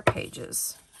to our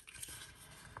pages.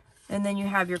 And then you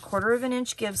have your 1/4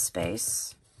 inch give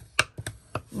space,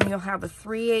 and you'll have a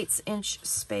 3/8 inch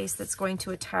space that's going to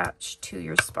attach to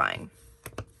your spine,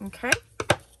 okay?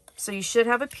 So you should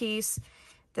have a piece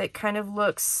that kind of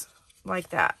looks like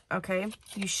that, okay?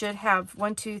 You should have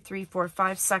 1, 2, 3, 4,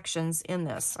 5 sections in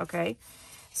this, okay?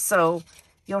 So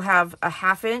you'll have a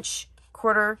 1/2 inch,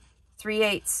 1/4,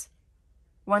 3/8,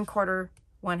 1/4,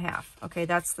 1/2. Okay,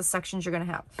 that's the sections you're going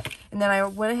to have. And then I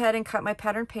went ahead and cut my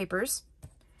pattern papers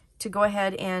to go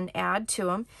ahead and add to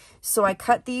them. So I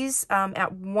cut these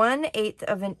at 1/8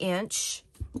 of an inch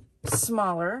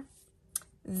smaller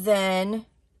than...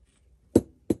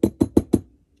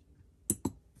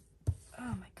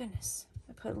 Oh my goodness,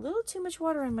 I put a little too much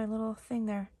water in my little thing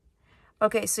there.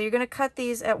 Okay, so you're going to cut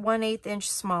these at 1/8 inch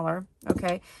smaller.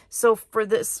 Okay, so for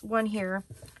this one here,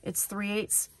 it's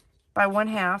 3/8 by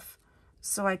 1/2.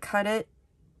 So I cut it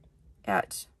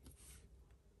at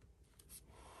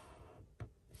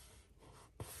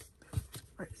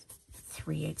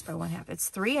 3/8 by 1/2. It's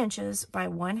 3 inches by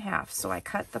 1/2. So I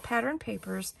cut the pattern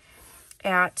papers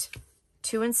at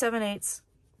 2 7/8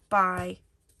 by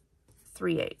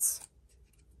 3/8.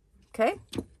 Okay,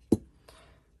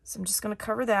 so I'm just going to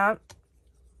cover that,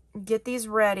 get these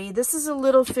ready. This is a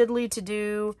little fiddly to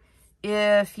do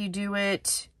if you do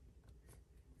it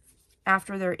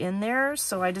after they're in there.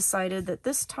 So I decided that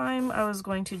this time I was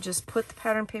going to just put the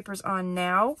pattern papers on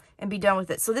now and be done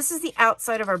with it. So this is the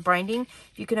outside of our binding.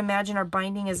 If you can imagine, our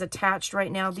binding is attached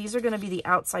right now. These are going to be the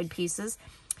outside pieces.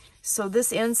 So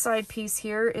this inside piece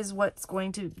here is what's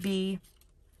going to be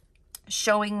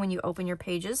showing when you open your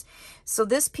pages. So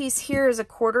this piece here is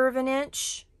 1/4 of an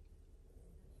inch.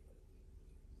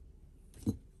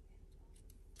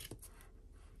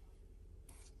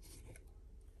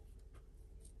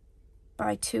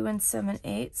 By 2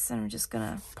 7/8, and I'm just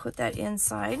gonna put that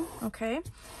inside. Okay,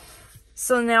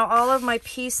 so now all of my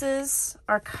pieces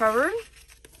are covered,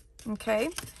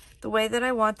 okay, the way that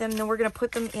I want them. Then we're gonna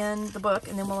put them in the book,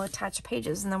 and then we'll attach the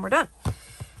pages, and then we're done.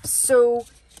 So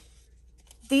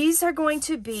these are going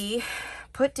to be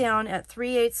put down at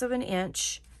 3/8 of an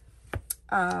inch.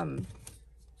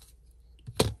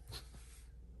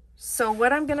 So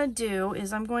what I'm gonna do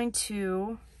is I'm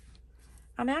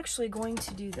actually going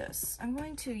to do this. I'm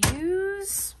going to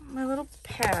use my little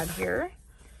pad here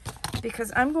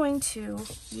because I'm going to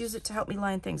use it to help me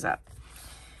line things up.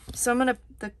 So I'm going to,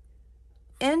 the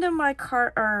end of my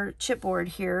chipboard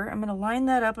here, I'm going to line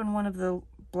that up on one of the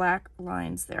black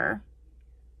lines there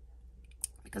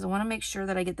because I want to make sure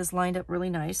that I get this lined up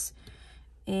really nice.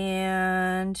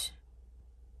 And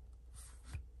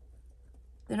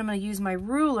then I'm going to use my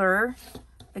ruler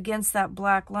against that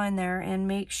black line there and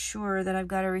make sure that I've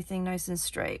got everything nice and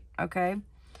straight, okay?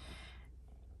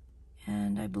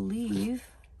 And I believe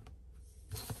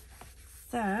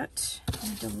that, I'm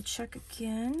gonna double check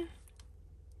again,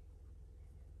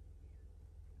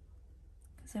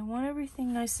 because I want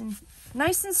everything nice and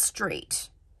straight.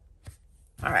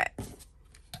 All right,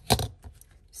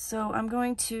 so I'm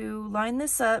going to line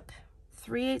this up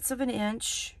 3/8 of an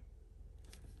inch.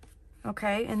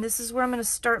 Okay, and this is where I'm going to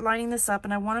start lining this up,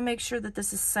 and I want to make sure that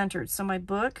this is centered. So my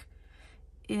book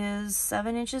is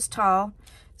 7 inches tall,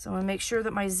 so I'm going to make sure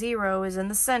that my 0 is in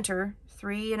the center,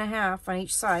 3.5 on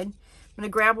each side. I'm going to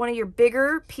grab one of your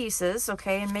bigger pieces,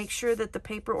 okay, and make sure that the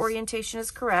paper orientation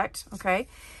is correct, okay.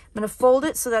 I'm going to fold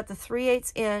it so that the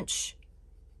 3/8 inch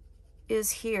is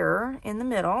here in the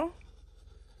middle.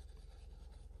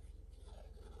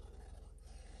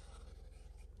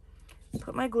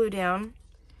 Put my glue down.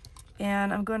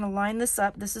 And I'm going to line this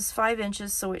up. This is 5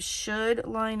 inches, so it should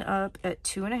line up at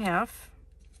 2.5.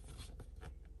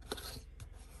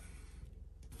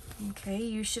 Okay,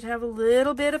 you should have a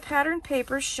little bit of pattern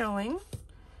paper showing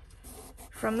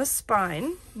from the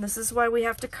spine. This is why we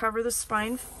have to cover the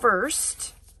spine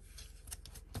first.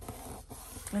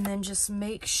 And then just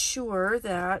make sure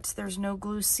that there's no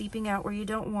glue seeping out where you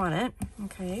don't want it.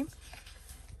 Okay,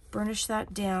 burnish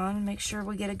that down and make sure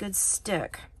we get a good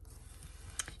stick.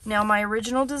 Now my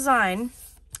original design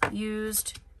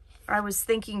I was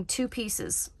thinking 2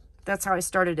 pieces. That's how I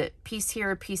started it. Piece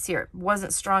here, piece here. It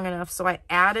wasn't strong enough, so I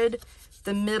added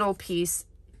the middle piece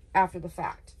after the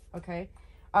fact, okay?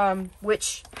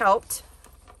 Which helped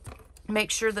make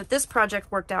sure that this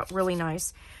project worked out really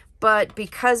nice. But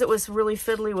because it was really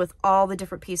fiddly with all the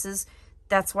different pieces,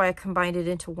 that's why I combined it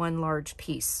into one large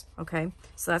piece, okay?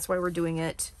 So that's why we're doing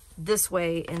it this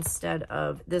way instead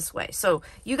of this way. So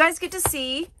you guys get to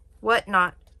see what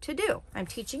not to do. I'm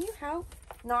teaching you how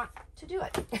not to do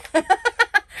it.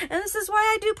 And this is why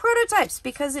I do prototypes,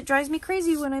 because it drives me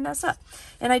crazy when I mess up.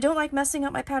 And I don't like messing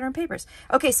up my pattern papers.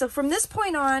 Okay, so from this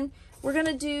point on, we're going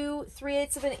to do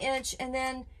 3/8 of an inch, and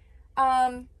then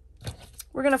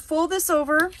we're going to fold this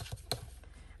over.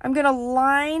 I'm going to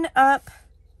line up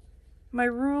my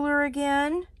ruler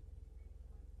again.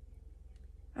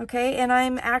 Okay, and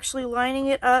I'm actually lining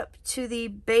it up to the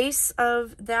base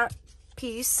of that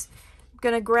piece. I'm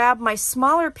going to grab my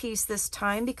smaller piece this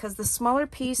time because the smaller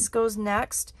piece goes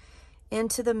next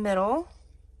into the middle.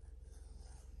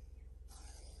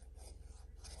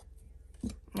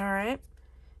 All right,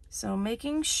 so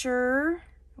making sure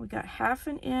we got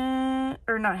 1/2 inch,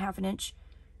 or not 1/2 inch,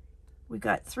 we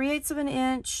got 3/8 of an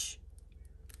inch.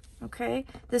 Okay,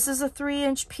 this is a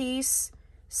 3-inch piece.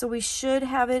 So we should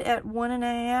have it at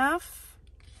 1.5,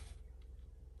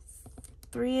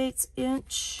 3/8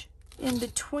 inch in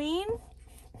between,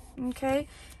 okay?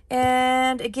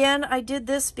 And again, I did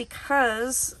this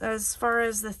because, as far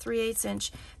as the 3/8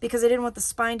 inch, because I didn't want the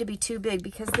spine to be too big,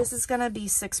 because this is gonna be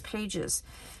 6 pages.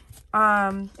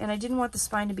 And I didn't want the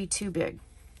spine to be too big.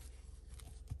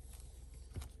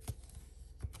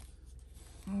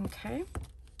 Okay.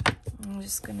 I'm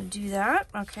just going to do that.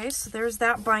 Okay, so there's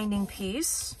that binding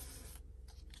piece.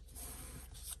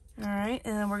 All right,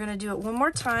 and then we're going to do it one more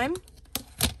time.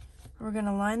 We're going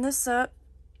to line this up.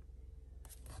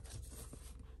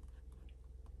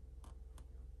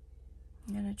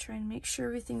 I'm going to try and make sure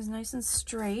everything's nice and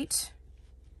straight.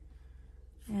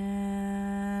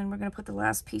 And we're going to put the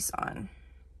last piece on.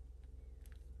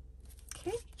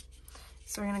 Okay.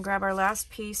 So we're going to grab our last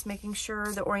piece, making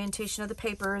sure the orientation of the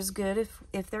paper is good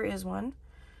if there is one.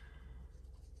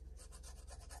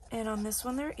 And on this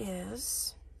one there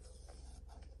is.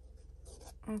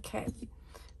 Okay.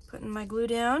 Putting my glue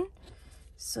down.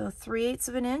 So 3/8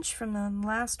 of an inch from the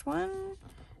last one.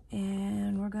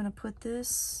 And we're going to put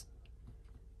this.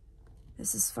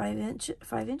 This is 5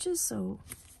 inches, so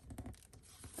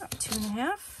about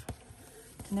 2.5.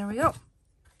 And there we go.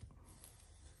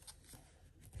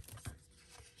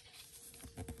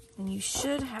 And you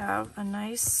should have a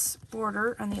nice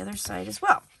border on the other side as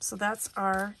well. So that's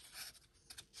our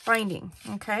binding,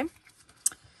 okay?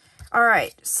 All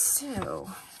right, so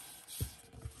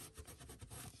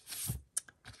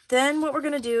then what we're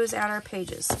gonna do is add our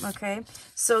pages, okay?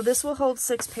 So this will hold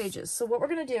 6 pages. So what we're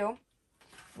gonna do,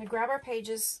 I'm gonna grab our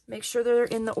pages, make sure they're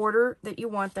in the order that you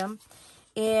want them.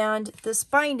 And this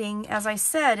binding, as I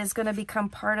said, is going to become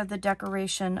part of the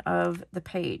decoration of the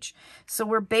page. So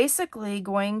we're basically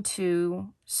going to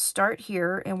start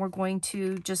here and we're going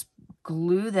to just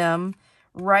glue them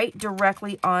right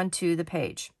directly onto the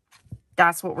page.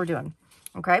 That's what we're doing.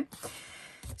 Okay.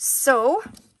 So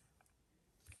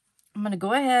I'm going to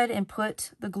go ahead and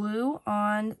put the glue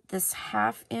on this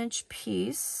 1/2 inch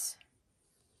piece.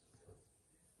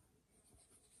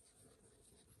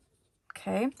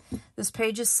 Okay, this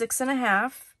page is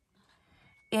 6.5,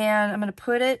 and I'm going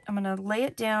to lay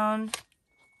it down.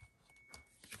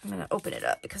 I'm going to open it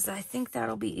up because I think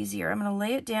that'll be easier. I'm going to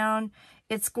lay it down.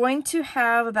 It's going to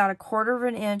have about 1/4 of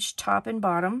an inch top and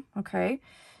bottom. Okay,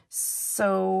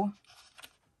 so,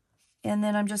 and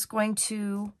then I'm just going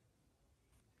to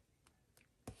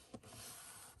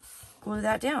glue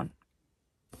that down,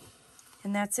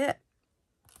 and that's it.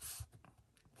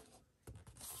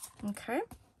 Okay.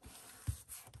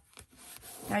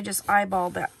 I just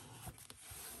eyeballed that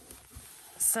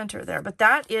center there, but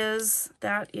that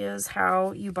is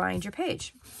how you bind your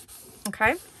page.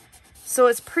 Okay, so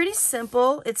it's pretty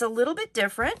simple. It's a little bit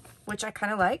different, which I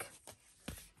kind of like.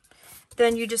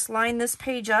 Then you just line this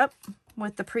page up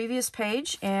with the previous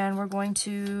page, and we're going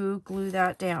to glue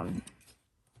that down.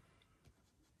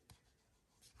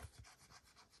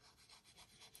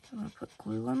 I'm going to put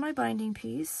glue on my binding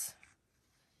piece.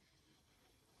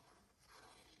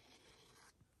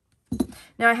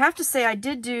 Now, I have to say, I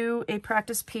did do a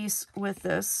practice piece with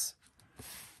this,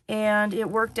 and it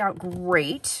worked out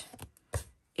great,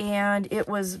 and it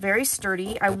was very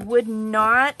sturdy. I would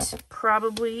not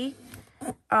probably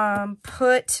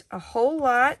put a whole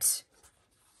lot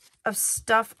of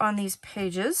stuff on these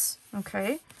pages,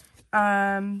 okay,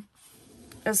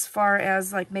 as far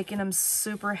as, like, making them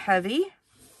super heavy.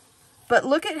 But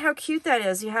look at how cute that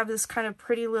is. You have this kind of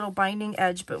pretty little binding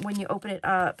edge, but when you open it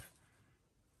up,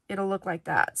 it'll look like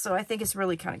that. So I think it's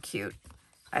really kind of cute.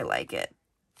 I like it.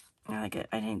 I like it.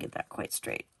 I didn't get that quite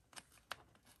straight.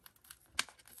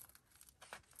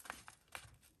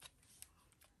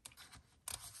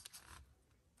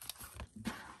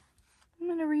 I'm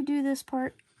going to redo this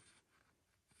part.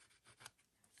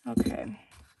 Okay.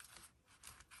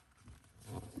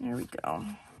 There we go.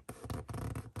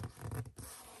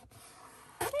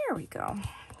 There we go.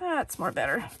 That's more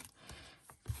better.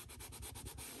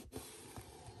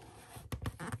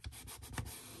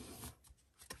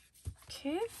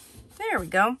 Okay, there we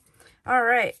go. All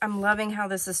right, I'm loving how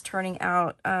this is turning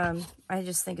out. I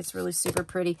just think it's really super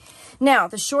pretty. Now,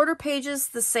 the shorter pages,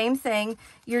 the same thing.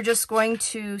 You're just going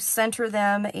to center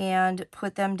them and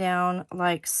put them down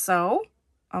like so.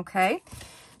 Okay,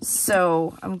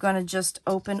 so I'm going to just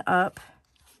open up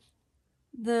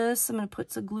this. I'm going to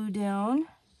put some glue down.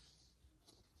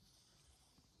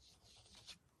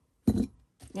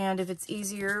 And if it's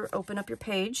easier, open up your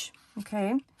page.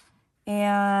 Okay.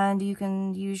 And you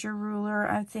can use your ruler.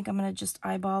 I think I'm going to just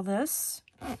eyeball this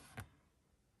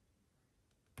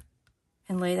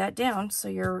and lay that down so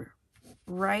you're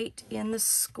right in the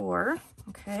score,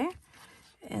 okay?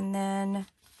 And then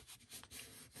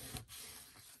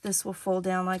this will fold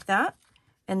down like that,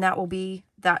 and that will be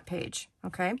that page,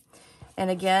 okay?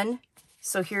 And again,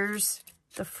 so here's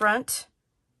the front.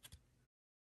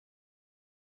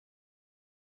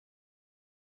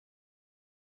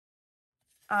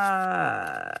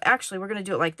 Actually, we're going to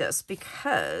do it like this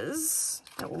because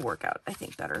that will work out, I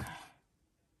think, better.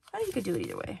 You could do it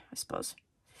either way, I suppose.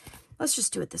 Let's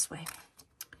just do it this way.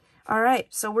 All right,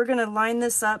 so we're going to line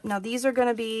this up. Now, these are going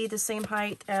to be the same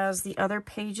height as the other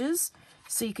pages,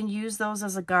 so you can use those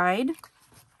as a guide.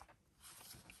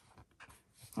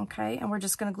 Okay, and we're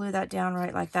just going to glue that down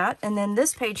right like that. And then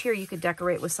this page here, you could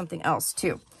decorate with something else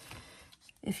too.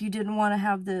 If you didn't want to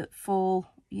have the full,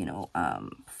 you know,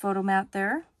 photo mat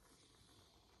there.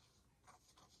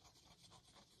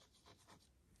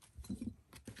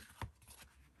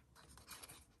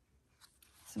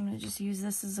 So I'm going to just use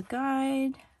this as a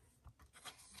guide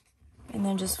and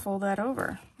then just fold that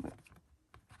over.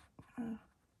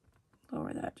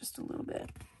 Lower that just a little bit.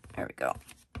 There we go.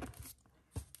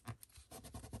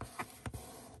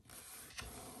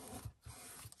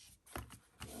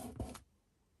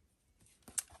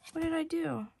 What did I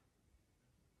do?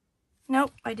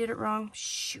 Nope, I did it wrong.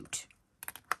 Shoot.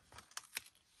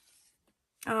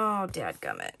 Oh,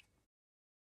 dadgummit.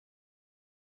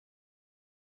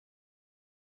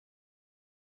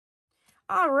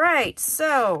 All right,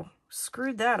 so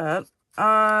screwed that up.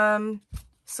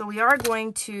 So we are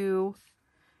going to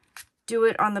do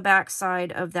it on the back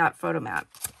side of that photo mat.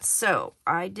 So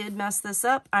I did mess this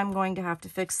up. I'm going to have to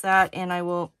fix that, and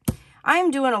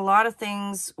I'm doing a lot of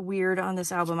things weird on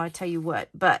this album, I tell you what.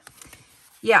 But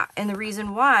yeah, and the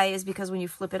reason why is because when you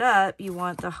flip it up, you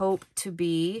want the hope to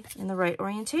be in the right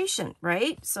orientation,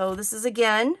 right? So this is,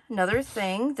 again, another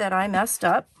thing that I messed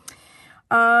up.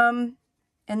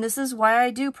 And this is why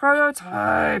I do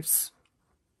prototypes.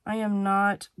 I am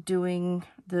not doing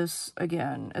this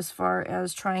again as far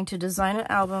as trying to design an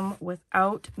album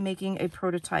without making a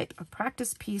prototype, a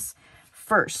practice piece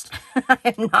first. I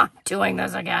am not doing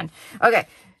this again. Okay,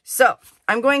 so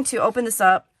I'm going to open this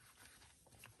up,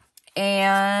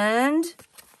 and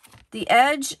the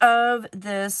edge of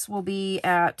this will be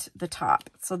at the top.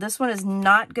 So this one is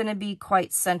not going to be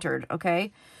quite centered,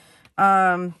 okay?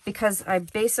 Because I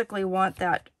basically want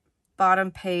that bottom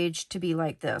page to be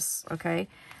like this, okay?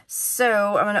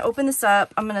 So I'm going to open this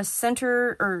up. I'm going to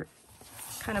center or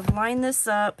kind of line this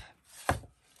up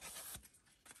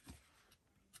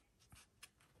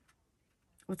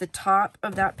with the top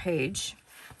of that page.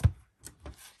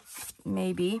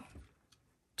 Maybe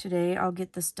today I'll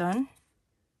get this done.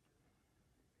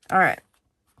 All right.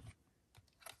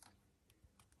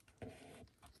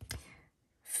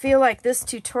 Feel like this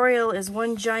tutorial is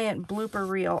one giant blooper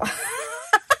reel.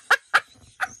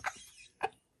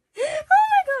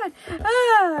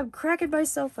 I'm cracking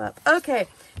myself up. Okay,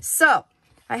 so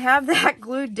I have that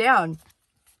glued down.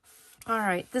 All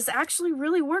right, this actually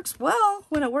really works well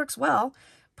when it works well.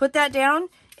 Put that down,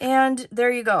 and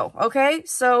there you go. Okay,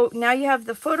 so now you have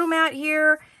the photo mat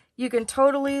here. You can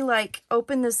totally like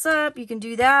open this up. You can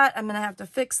do that. I'm going to have to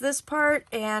fix this part,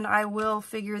 and I will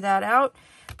figure that out.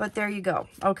 But there you go.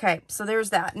 Okay, so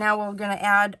there's that. Now we're going to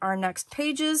add our next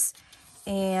pages,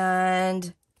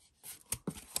 and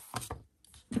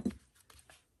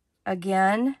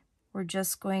again, we're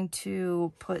just going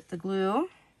to put the glue.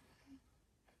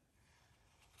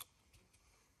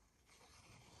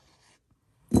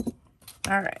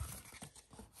 All right.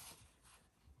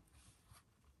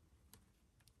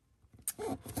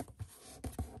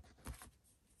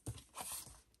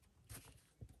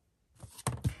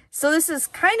 So this is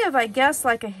kind of, I guess,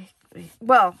 like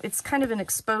well, it's kind of an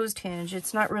exposed hinge.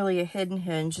 It's not really a hidden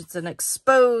hinge. It's an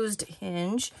exposed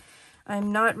hinge.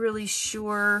 I'm not really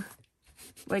sure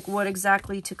like what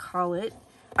exactly to call it.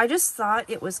 I just thought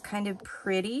it was kind of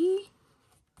pretty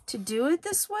to do it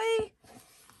this way.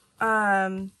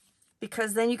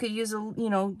 Because then you could use, you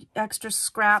know, extra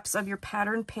scraps of your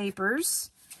pattern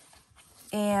papers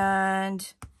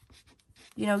and,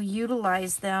 you know,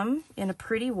 utilize them in a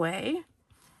pretty way.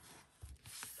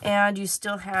 And you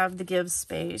still have the give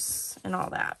space and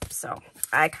all that. So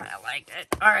I kind of liked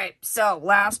it. All right, so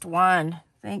last one.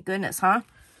 Thank goodness, huh?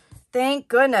 Thank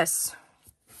goodness.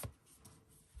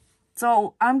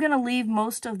 So I'm going to leave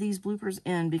most of these bloopers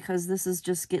in because this is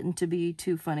just getting to be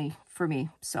too funny for me.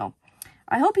 So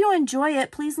I hope you enjoy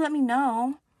it. Please let me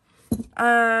know.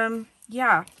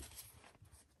 Yeah.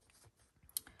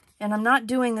 And I'm not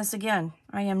doing this again.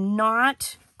 I am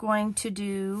not going to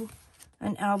do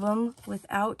an album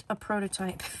without a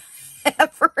prototype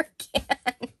ever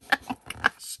again. Oh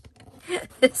gosh,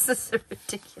 this is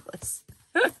ridiculous.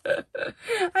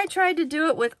 I tried to do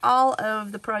it with all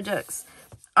of the projects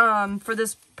for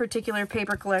this particular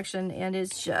paper collection, and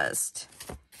it's just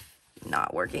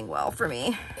not working well for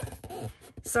me.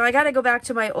 So I got to go back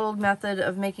to my old method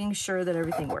of making sure that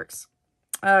everything works.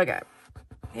 Okay,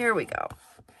 here we go.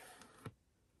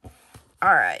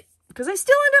 All right. Because I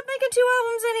still end up making 2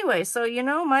 albums anyway, so, you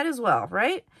know, might as well,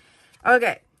 right?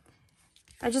 Okay.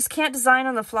 I just can't design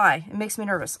on the fly. It makes me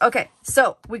nervous. Okay,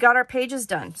 so we got our pages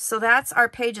done. So that's our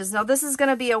pages. Now, this is going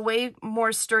to be a way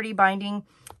more sturdy binding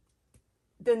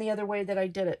than the other way that I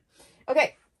did it.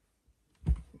 Okay.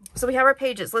 So we have our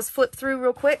pages. Let's flip through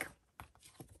real quick.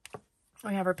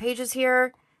 We have our pages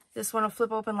here. This one will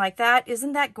flip open like that.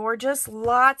 Isn't that gorgeous?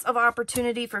 Lots of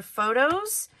opportunity for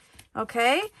photos.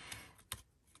 Okay.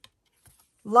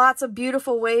 Lots of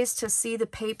beautiful ways to see the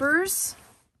papers.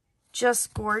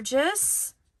 Just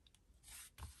gorgeous.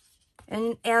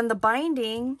 And the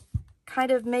binding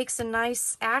kind of makes a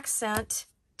nice accent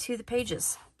to the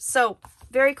pages. So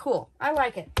very cool. I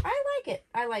like it. I like it.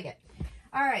 I like it.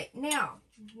 All right. Now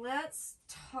let's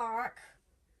talk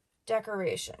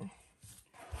decoration.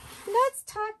 Let's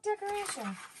talk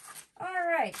decoration. All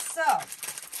right. So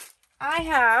I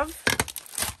have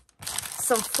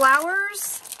some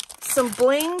flowers, some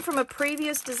bling from a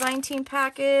previous design team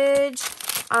package.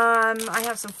 I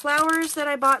have some flowers that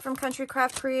I bought from Country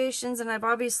Craft Creations, and I've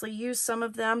obviously used some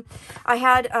of them. I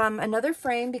had another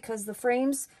frame because the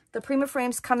frames, the Prima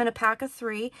frames come in a pack of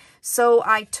 3. So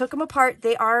I took them apart.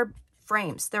 They are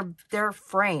frames. They're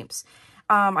frames.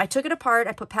 I took it apart.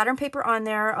 I put pattern paper on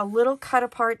there, a little cut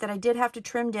apart that I did have to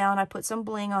trim down. I put some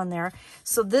bling on there.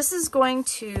 So this is going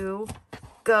to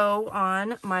go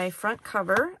on my front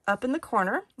cover up in the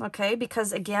corner, okay?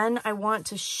 Because again, I want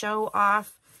to show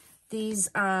off these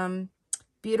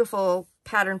beautiful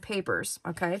pattern papers,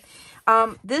 okay?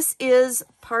 This is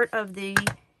part of the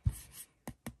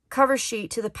cover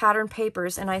sheet to the pattern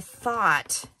papers, and I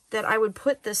thought that I would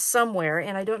put this somewhere,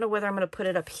 and I don't know whether I'm going to put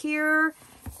it up here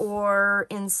or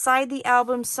inside the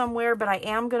album somewhere, but I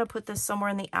am going to put this somewhere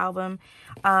in the album.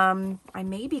 I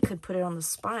maybe could put it on the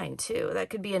spine too. That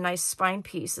could be a nice spine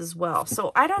piece as well.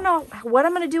 So I don't know what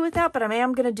I'm going to do with that, but I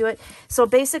am going to do it. So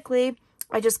basically,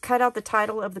 I just cut out the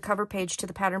title of the cover page to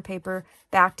the pattern paper,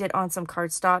 backed it on some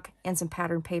cardstock and some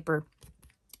pattern paper.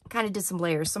 Kind of did some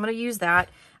layers. So I'm going to use that.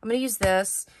 I'm going to use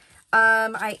this.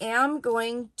 I am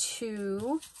going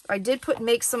to, I did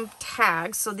make some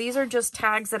tags. So these are just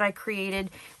tags that I created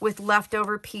with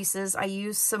leftover pieces. I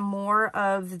used some more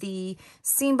of the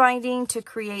seam binding to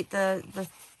create the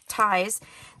ties.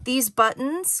 These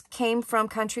buttons came from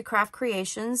Country Craft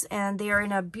Creations, and they are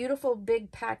in a beautiful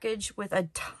big package with a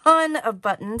ton of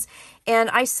buttons. And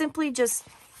I simply just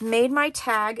made my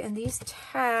tag, and these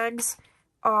tags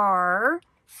are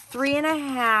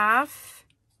 3.5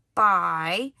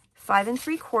 by 5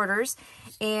 3/4,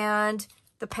 and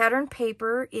the pattern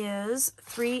paper is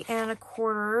 3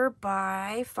 1/4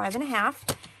 by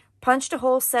 5.5. Punched a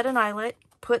hole, set an eyelet,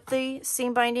 put the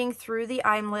seam binding through the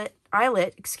eyelet,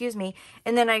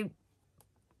 and then I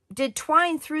did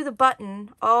twine through the button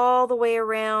all the way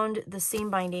around the seam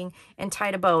binding and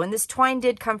tied a bow. And this twine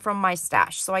did come from my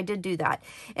stash, so I did do that.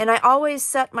 And I always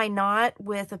set my knot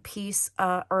with a piece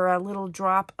or a little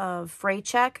drop of fray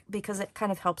check because it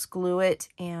kind of helps glue it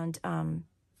and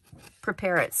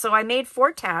prepare it. So I made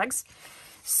 4 tags.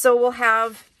 So we'll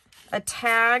have a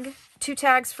tag, 2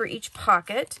 tags for each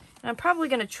pocket. And I'm probably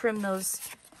going to trim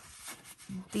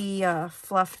the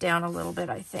fluff down a little bit,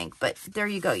 I think. But there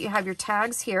you go. You have your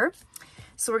tags here.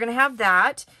 So we're going to have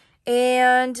that.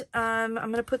 And I'm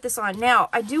going to put this on. Now,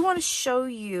 I do want to show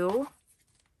you,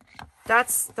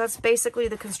 that's basically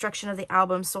the construction of the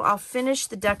album. So I'll finish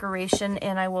the decoration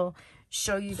and I will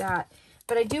show you that.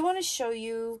 But I do want to show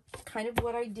you kind of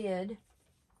what I did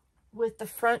with the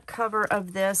front cover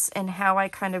of this and how I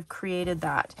kind of created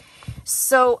that.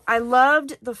 So I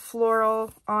loved the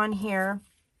floral on here,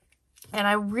 and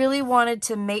I really wanted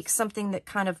to make something that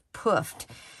kind of puffed.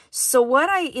 So what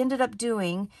I ended up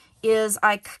doing is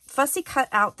I fussy cut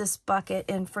out this bucket,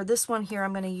 and for this one here,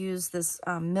 I'm going to use this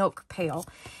milk pail.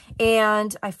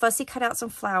 And I fussy cut out some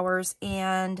flowers,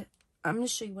 and I'm going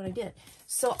to show you what I did.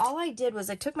 So all I did was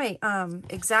I took my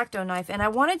X-Acto knife, and I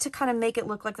wanted to kind of make it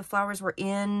look like the flowers were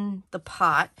in the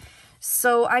pot.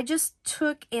 So I just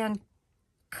took and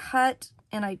cut,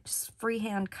 and I just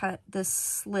freehand cut this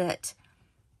slit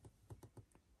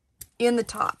in the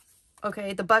top.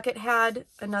 Okay, the bucket had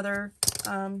another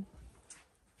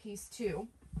piece too.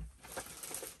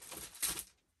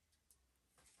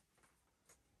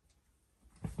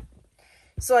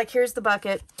 So like here's the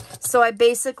bucket. So I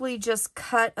basically just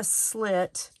cut a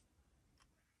slit,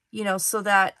 you know, so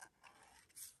that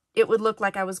it would look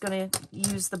like I was going to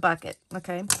use the bucket.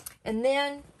 Okay. And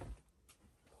then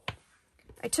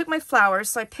I took my flowers.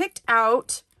 So I picked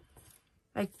out,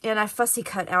 and I fussy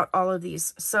cut out all of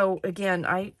these. So again,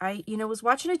 I was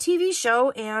watching a TV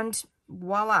show, and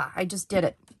voila, I just did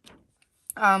it.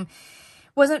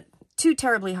 Wasn't too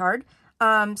terribly hard. So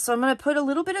I'm going to put a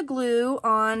little bit of glue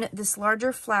on this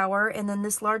larger flower and then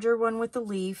this larger one with the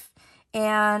leaf.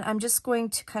 And I'm just going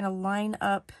to kind of line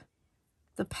up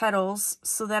the petals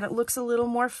so that it looks a little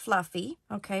more fluffy.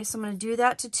 Okay, so I'm going to do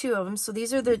that to 2 of them. So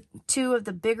these are the 2 of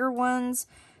the bigger ones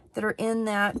that are in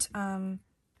that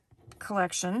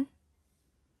collection.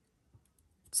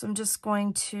 So I'm just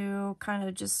going to kind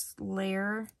of just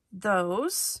layer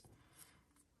those.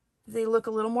 They look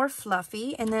a little more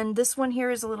fluffy. And then this one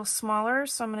here is a little smaller,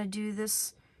 so I'm going to do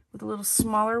this with a little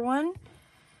smaller one.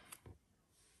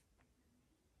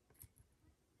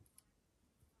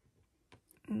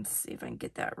 Let's see if I can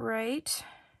get that right.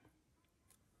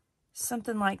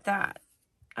 Something like that.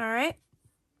 All right.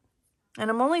 And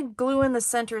I'm only gluing the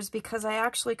centers because I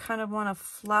actually kind of want to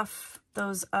fluff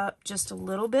those up just a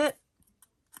little bit.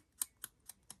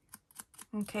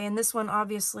 Okay, and this one,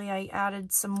 obviously, I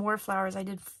added some more flowers. I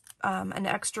did an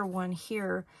extra one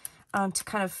here to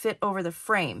kind of fit over the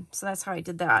frame. So that's how I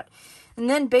did that. And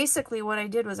then basically what I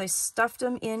did was I stuffed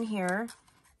them in here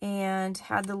and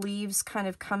had the leaves kind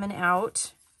of coming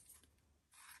out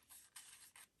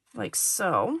like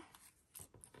so.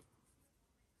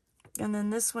 And then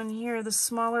this one here, the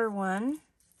smaller one,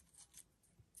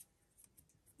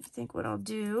 I think what I'll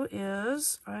do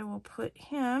is I will put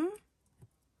him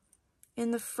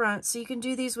in the front. So you can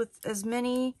do these with as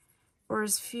many or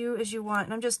as few as you want.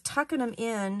 And I'm just tucking them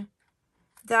in,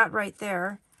 that right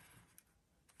there.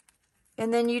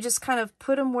 And then you just kind of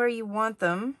put them where you want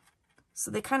them. So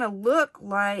they kind of look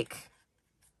like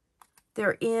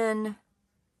they're in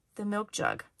the milk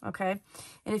jug, okay?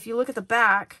 And if you look at the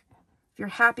back, if you're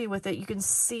happy with it, you can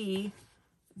see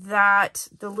that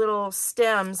the little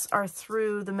stems are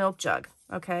through the milk jug,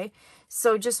 okay?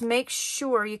 So just make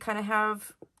sure you kind of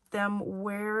have them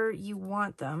where you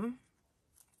want them,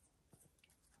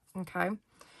 okay?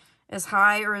 As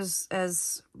high or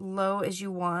as low as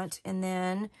you want. And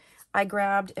then I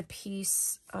grabbed a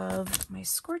piece of my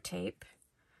score tape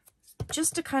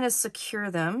just to kind of secure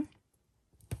them.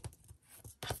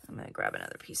 I'm going to grab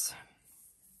another piece.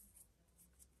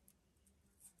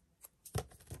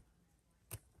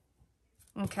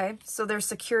 Okay, so they're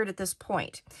secured at this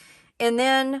point. And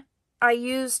then I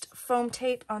used foam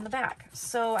tape on the back.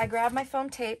 So I grabbed my foam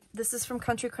tape. This is from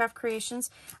Country Craft Creations.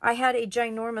 I had a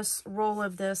ginormous roll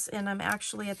of this, and I'm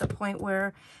actually at the point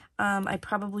where I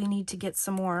probably need to get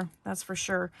some more, that's for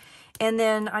sure. And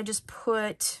then I just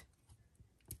put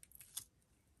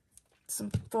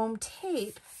some foam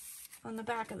tape on the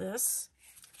back of this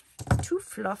to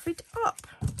fluff it up.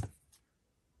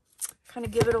 Kind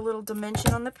of give it a little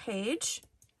dimension on the page.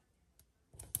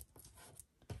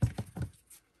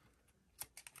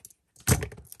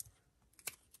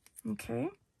 Okay,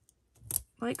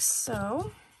 like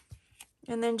so.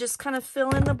 And then just kind of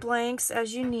fill in the blanks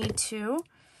as you need to.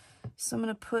 So I'm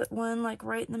going to put one like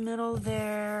right in the middle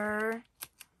there.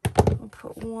 I'll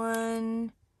put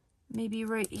one maybe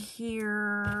right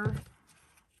here.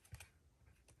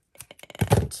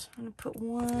 And I'm going to put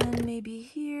one maybe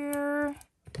here.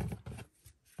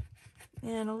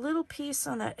 And a little piece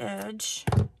on that edge.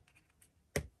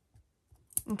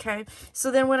 Okay,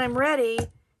 so then when I'm ready,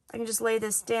 I can just lay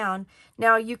this down.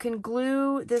 Now you can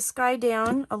glue this guy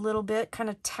down a little bit, kind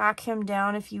of tack him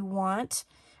down if you want.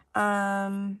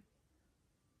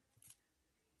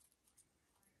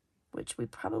 Which we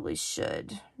probably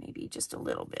should, maybe just a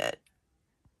little bit.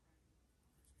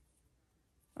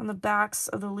 On the backs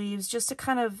of the leaves, just to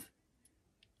kind of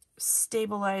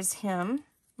stabilize him.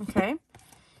 Okay,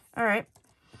 all right.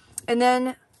 And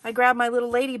then I grabbed my little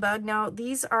ladybug. Now,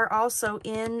 these are also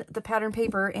in the pattern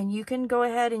paper, and you can go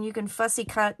ahead and you can fussy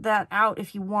cut that out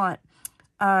if you want.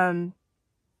 But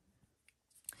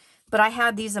I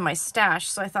had these in my stash,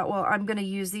 so I thought, well, I'm going to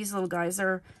use these little guys.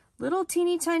 They're little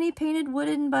teeny tiny painted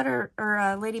wooden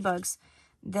ladybugs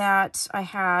that I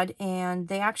had, and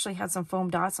they actually had some foam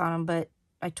dots on them, but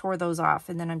I tore those off,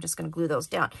 and then I'm just going to glue those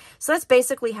down. So that's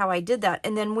basically how I did that.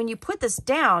 And then when you put this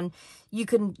down, you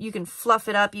can fluff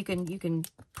it up. You can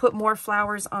put more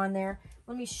flowers on there.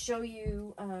 Let me show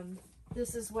you.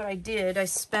 This is what I did. I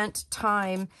spent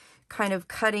time kind of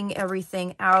cutting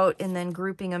everything out and then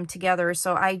grouping them together.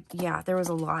 So yeah, there was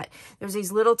a lot. There's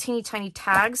these little teeny tiny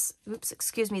tags,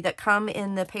 that come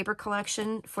in the paper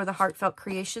collection for the Heartfelt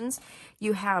Creations.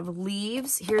 You have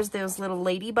leaves. Here's those little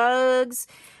ladybugs.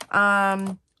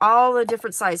 All the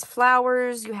different size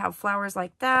flowers. You have flowers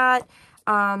like that.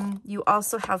 You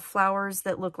also have flowers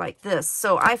that look like this.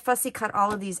 So I fussy cut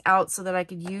all of these out so that I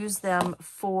could use them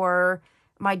for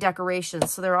my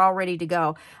decorations, so they're all ready to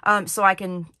go. So I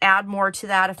can add more to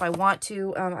that if I want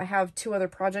to. I have 2 other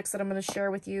projects that I'm going to share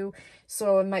with you,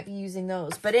 so I might be using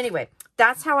those. But anyway,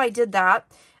 that's how I did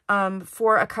that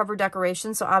for a cover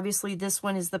decoration. So obviously this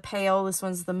one is the pail, this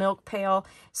one's the milk pail,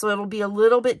 so it'll be a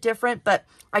little bit different, but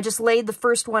I just laid the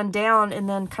first one down and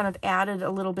then kind of added a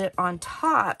little bit on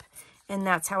top, and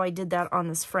that's how I did that on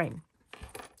this frame.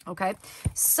 Okay,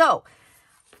 so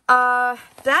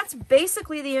that's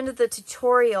basically the end of the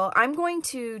tutorial. I'm going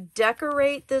to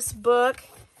decorate this book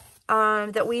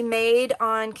that we made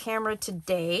on camera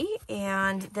today,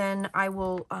 and then I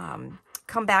will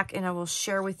come back and I will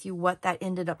share with you what that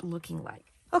ended up looking like.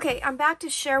 Okay, I'm back to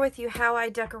share with you how I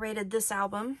decorated this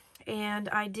album, and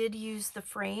I did use the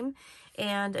frame,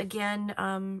 and again,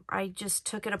 I just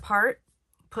took it apart,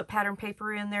 put pattern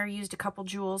paper in there, used a couple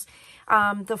jewels.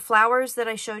 The flowers that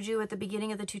I showed you at the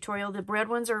beginning of the tutorial, the red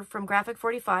ones are from Graphic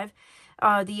 45.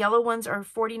 The yellow ones are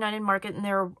 49 in Market, and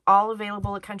they're all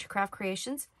available at Country Craft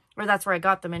Creations, or that's where I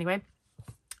got them anyway.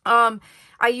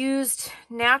 I used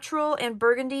natural and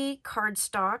burgundy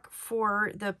cardstock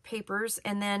for the papers,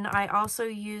 and then I also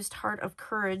used Heart of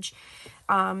Courage,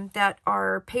 that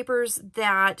are papers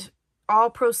that all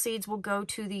proceeds will go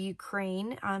to the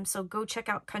Ukraine. So go check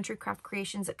out Country Craft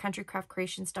Creations at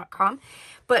countrycraftcreations.com.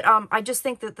 But I just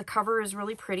think that the cover is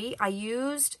really pretty. I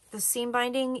used the seam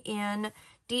binding in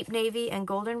Deep Navy and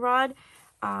Goldenrod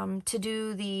to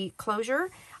do the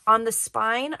closure. On the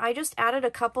spine, I just added a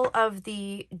couple of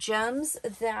the gems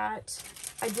that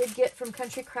I did get from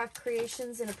Country Craft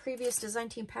Creations in a previous design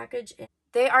team package.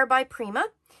 They are by Prima,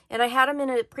 and I had them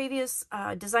in a previous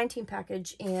design team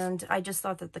package, and I just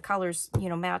thought that the colors, you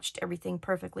know, matched everything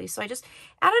perfectly. So I just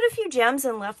added a few gems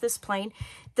and left this plain.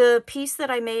 The piece that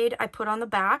I made, I put on the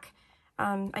back.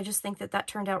 I just think that that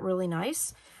turned out really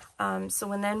nice. So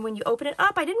when you open it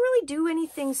up, I didn't really do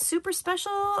anything super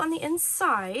special on the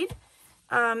inside.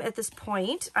 At this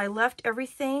point, I left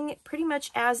everything pretty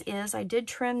much as is. I did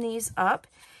trim these up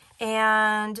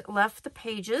and left the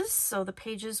pages. So the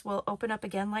pages will open up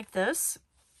again like this.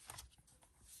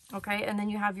 Okay, and then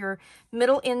you have your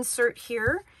middle insert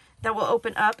here that will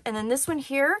open up. And then this one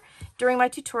here, during my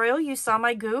tutorial, you saw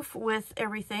my goof with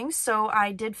everything. So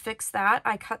I did fix that.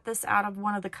 I cut this out of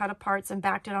one of the cut-aparts and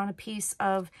backed it on a piece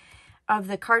of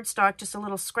the cardstock, just a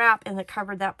little scrap, and it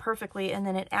covered that perfectly. And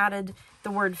then it added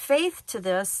the word faith to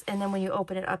this, and then when you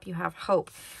open it up, you have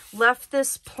hope. Left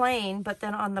this plain, but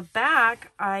then on the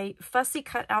back, I fussy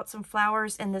cut out some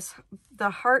flowers, and the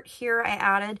heart here I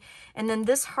added, and then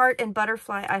this heart and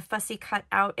butterfly I fussy cut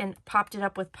out and popped it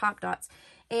up with pop dots.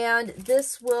 And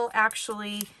this will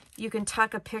actually, you can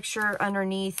tuck a picture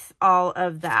underneath all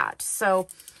of that. So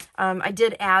I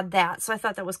did add that. So I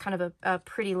thought that was kind of a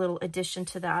pretty little addition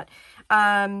to that.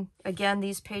 Again,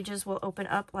 these pages will open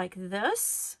up like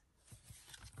this.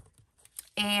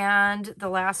 And the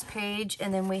last page,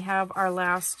 and then we have our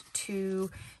last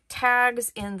two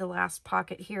tags in the last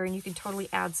pocket here, and you can totally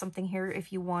add something here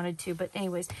if you wanted to. But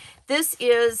anyways, that's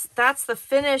the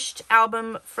finished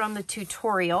album from the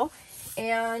tutorial.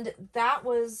 And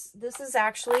this is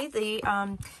actually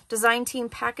the design team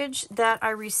package that I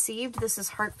received. This is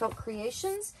Heartfelt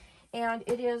Creations, and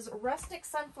it is Rustic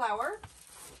Sunflower.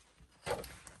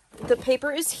 The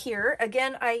paper is here.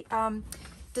 Again, I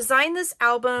designed this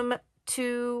album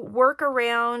to work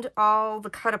around all the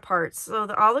cut-aparts.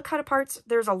 So all the cut-aparts,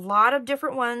 there's a lot of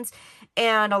different ones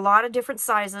and a lot of different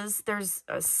sizes. There's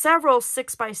several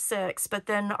 6x6, but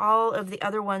then all of the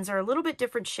other ones are a little bit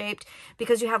different shaped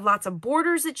because you have lots of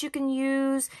borders that you can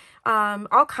use,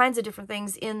 all kinds of different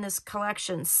things in this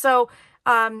collection. So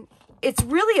it's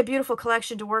really a beautiful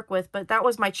collection to work with, but that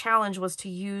was my challenge, was to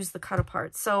use the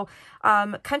cut-aparts. So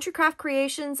Country Craft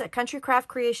Creations at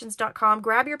countrycraftcreations.com.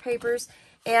 Grab your papers,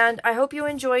 and I hope you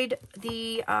enjoyed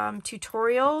the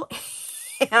tutorial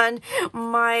and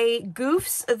my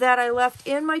goofs that I left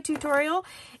in my tutorial.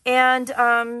 And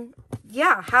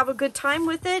yeah, have a good time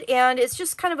with it. And it's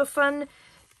just kind of a fun,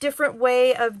 different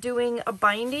way of doing a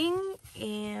binding.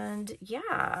 And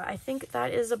yeah, I think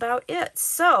that is about it.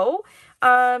 So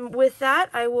with that,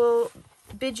 I will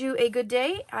bid you a good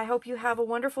day. I hope you have a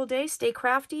wonderful day. Stay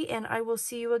crafty, and I will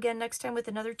see you again next time with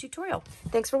another tutorial.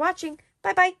 Thanks for watching.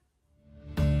 Bye-bye.